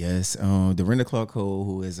G. Yes, Dorinda Clark Cole,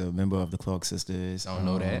 who is a member of the Clark Sisters. Don't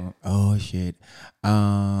know that. Oh shit.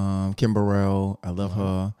 Kim Burrell, I love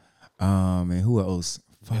her. And who else?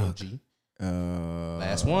 Fuck. G.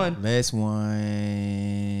 Last one.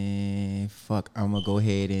 Fuck. I'm gonna go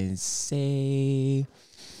ahead and say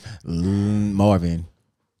Marvin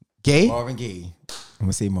Gaye. Gaye. I'm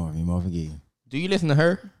gonna say Marvin Gaye. Do you listen to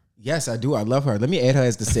her? Yes, I do. I love her. Let me add her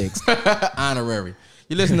as the 6th. Honorary.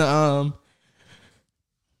 You listen to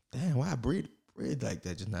damn, why I breathe like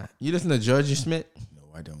that just now? You listen to Georgia Smith? No,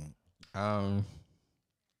 I don't.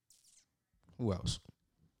 Who else?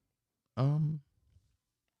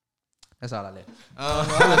 That's all I let. I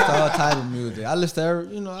listen to all type of music. I listen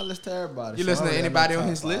to everybody. You So listen I to don't anybody got on no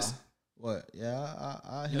his top list? 5. What? Yeah,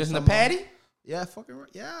 I You hear listen to some Patty? Yeah,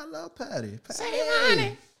 I love Patty.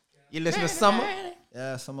 You listen to Summer?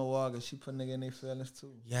 Yeah, Summer Walker. She put nigga in their feelings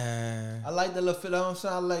too. Yeah. I like the little feel. I'm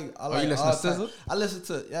saying I like. you listen all to SZA? type. I listen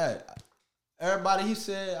to everybody. He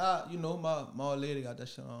said, my old lady got that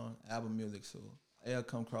shit on album music, so it'll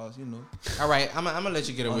come across, All right, I'm gonna let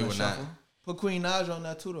you get away on the with that. shuffle. Put Queen Naja on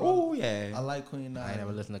that too, though. Oh yeah. I like Queen Naja. I ain't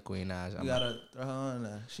never listened to Queen Naja. You gotta throw her on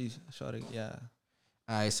there. She's shorty, yeah.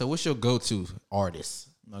 All right, so what's your go-to artist?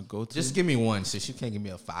 My go-to. Just give me one, since you can't give me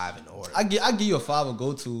a 5 in order. I give you a 5 a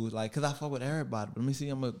go-to, like, cause I fuck with everybody. But let me see.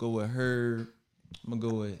 I'm gonna go with her. I'm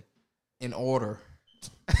gonna go with In order.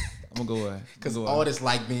 I'm gonna go with Because artists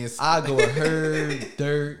like being. I go with her,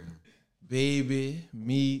 Dirt, Baby,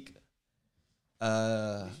 Meek.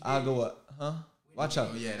 I'll go with Watch out.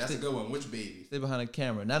 Oh, yeah, that's a good one. Which baby? Stay behind the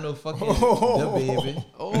camera. Not no fucking the baby.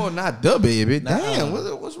 Oh, not the baby. Nah. Damn,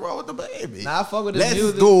 what's wrong with the baby? Nah, I fuck with the Let's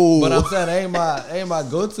music. go. But I'm saying ain't my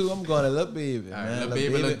go-to. I'm going to Lil Baby. All right, Man. Lil Lil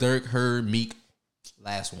Baby, Lil Durk, her, Meek.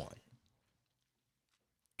 Last one.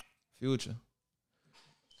 Future.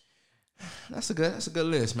 That's a good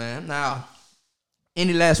list, man. Now,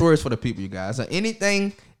 any last words for the people, you guys? Or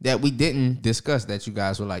anything that we didn't discuss that you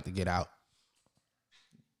guys would like to get out?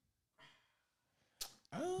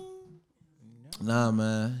 Nah,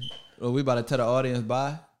 man. Well, we about to tell the audience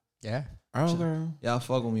bye. Yeah. Okay. Y'all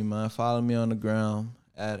fuck with me, man. Follow me on the ground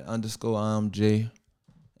at _ImJ.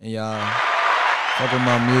 And y'all fuck with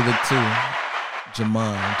my music too.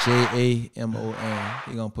 Jamon. JAMON.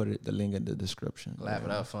 He gonna put the link in the description. Clap it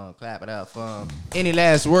up for him. Clap it up for him. Any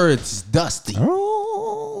last words, Dusty?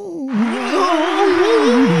 All right.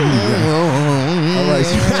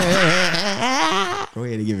 Go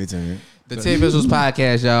ahead and give it to me. The 10 Visuals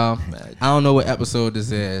Podcast, y'all. I don't know what episode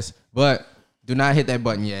this is, but do not hit that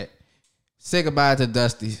button yet. Say goodbye to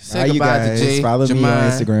Dusty. Say goodbye to Jay. Follow me on Jamon.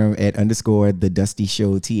 Instagram at _ The Dusty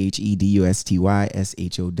Show,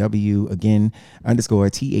 TheDustyShow. Again, _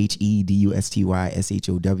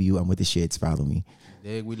 TheDustyShow. I'm with the shits. Follow me.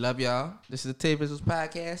 We love y'all. This is the 10 Visuals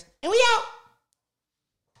Podcast, and we out.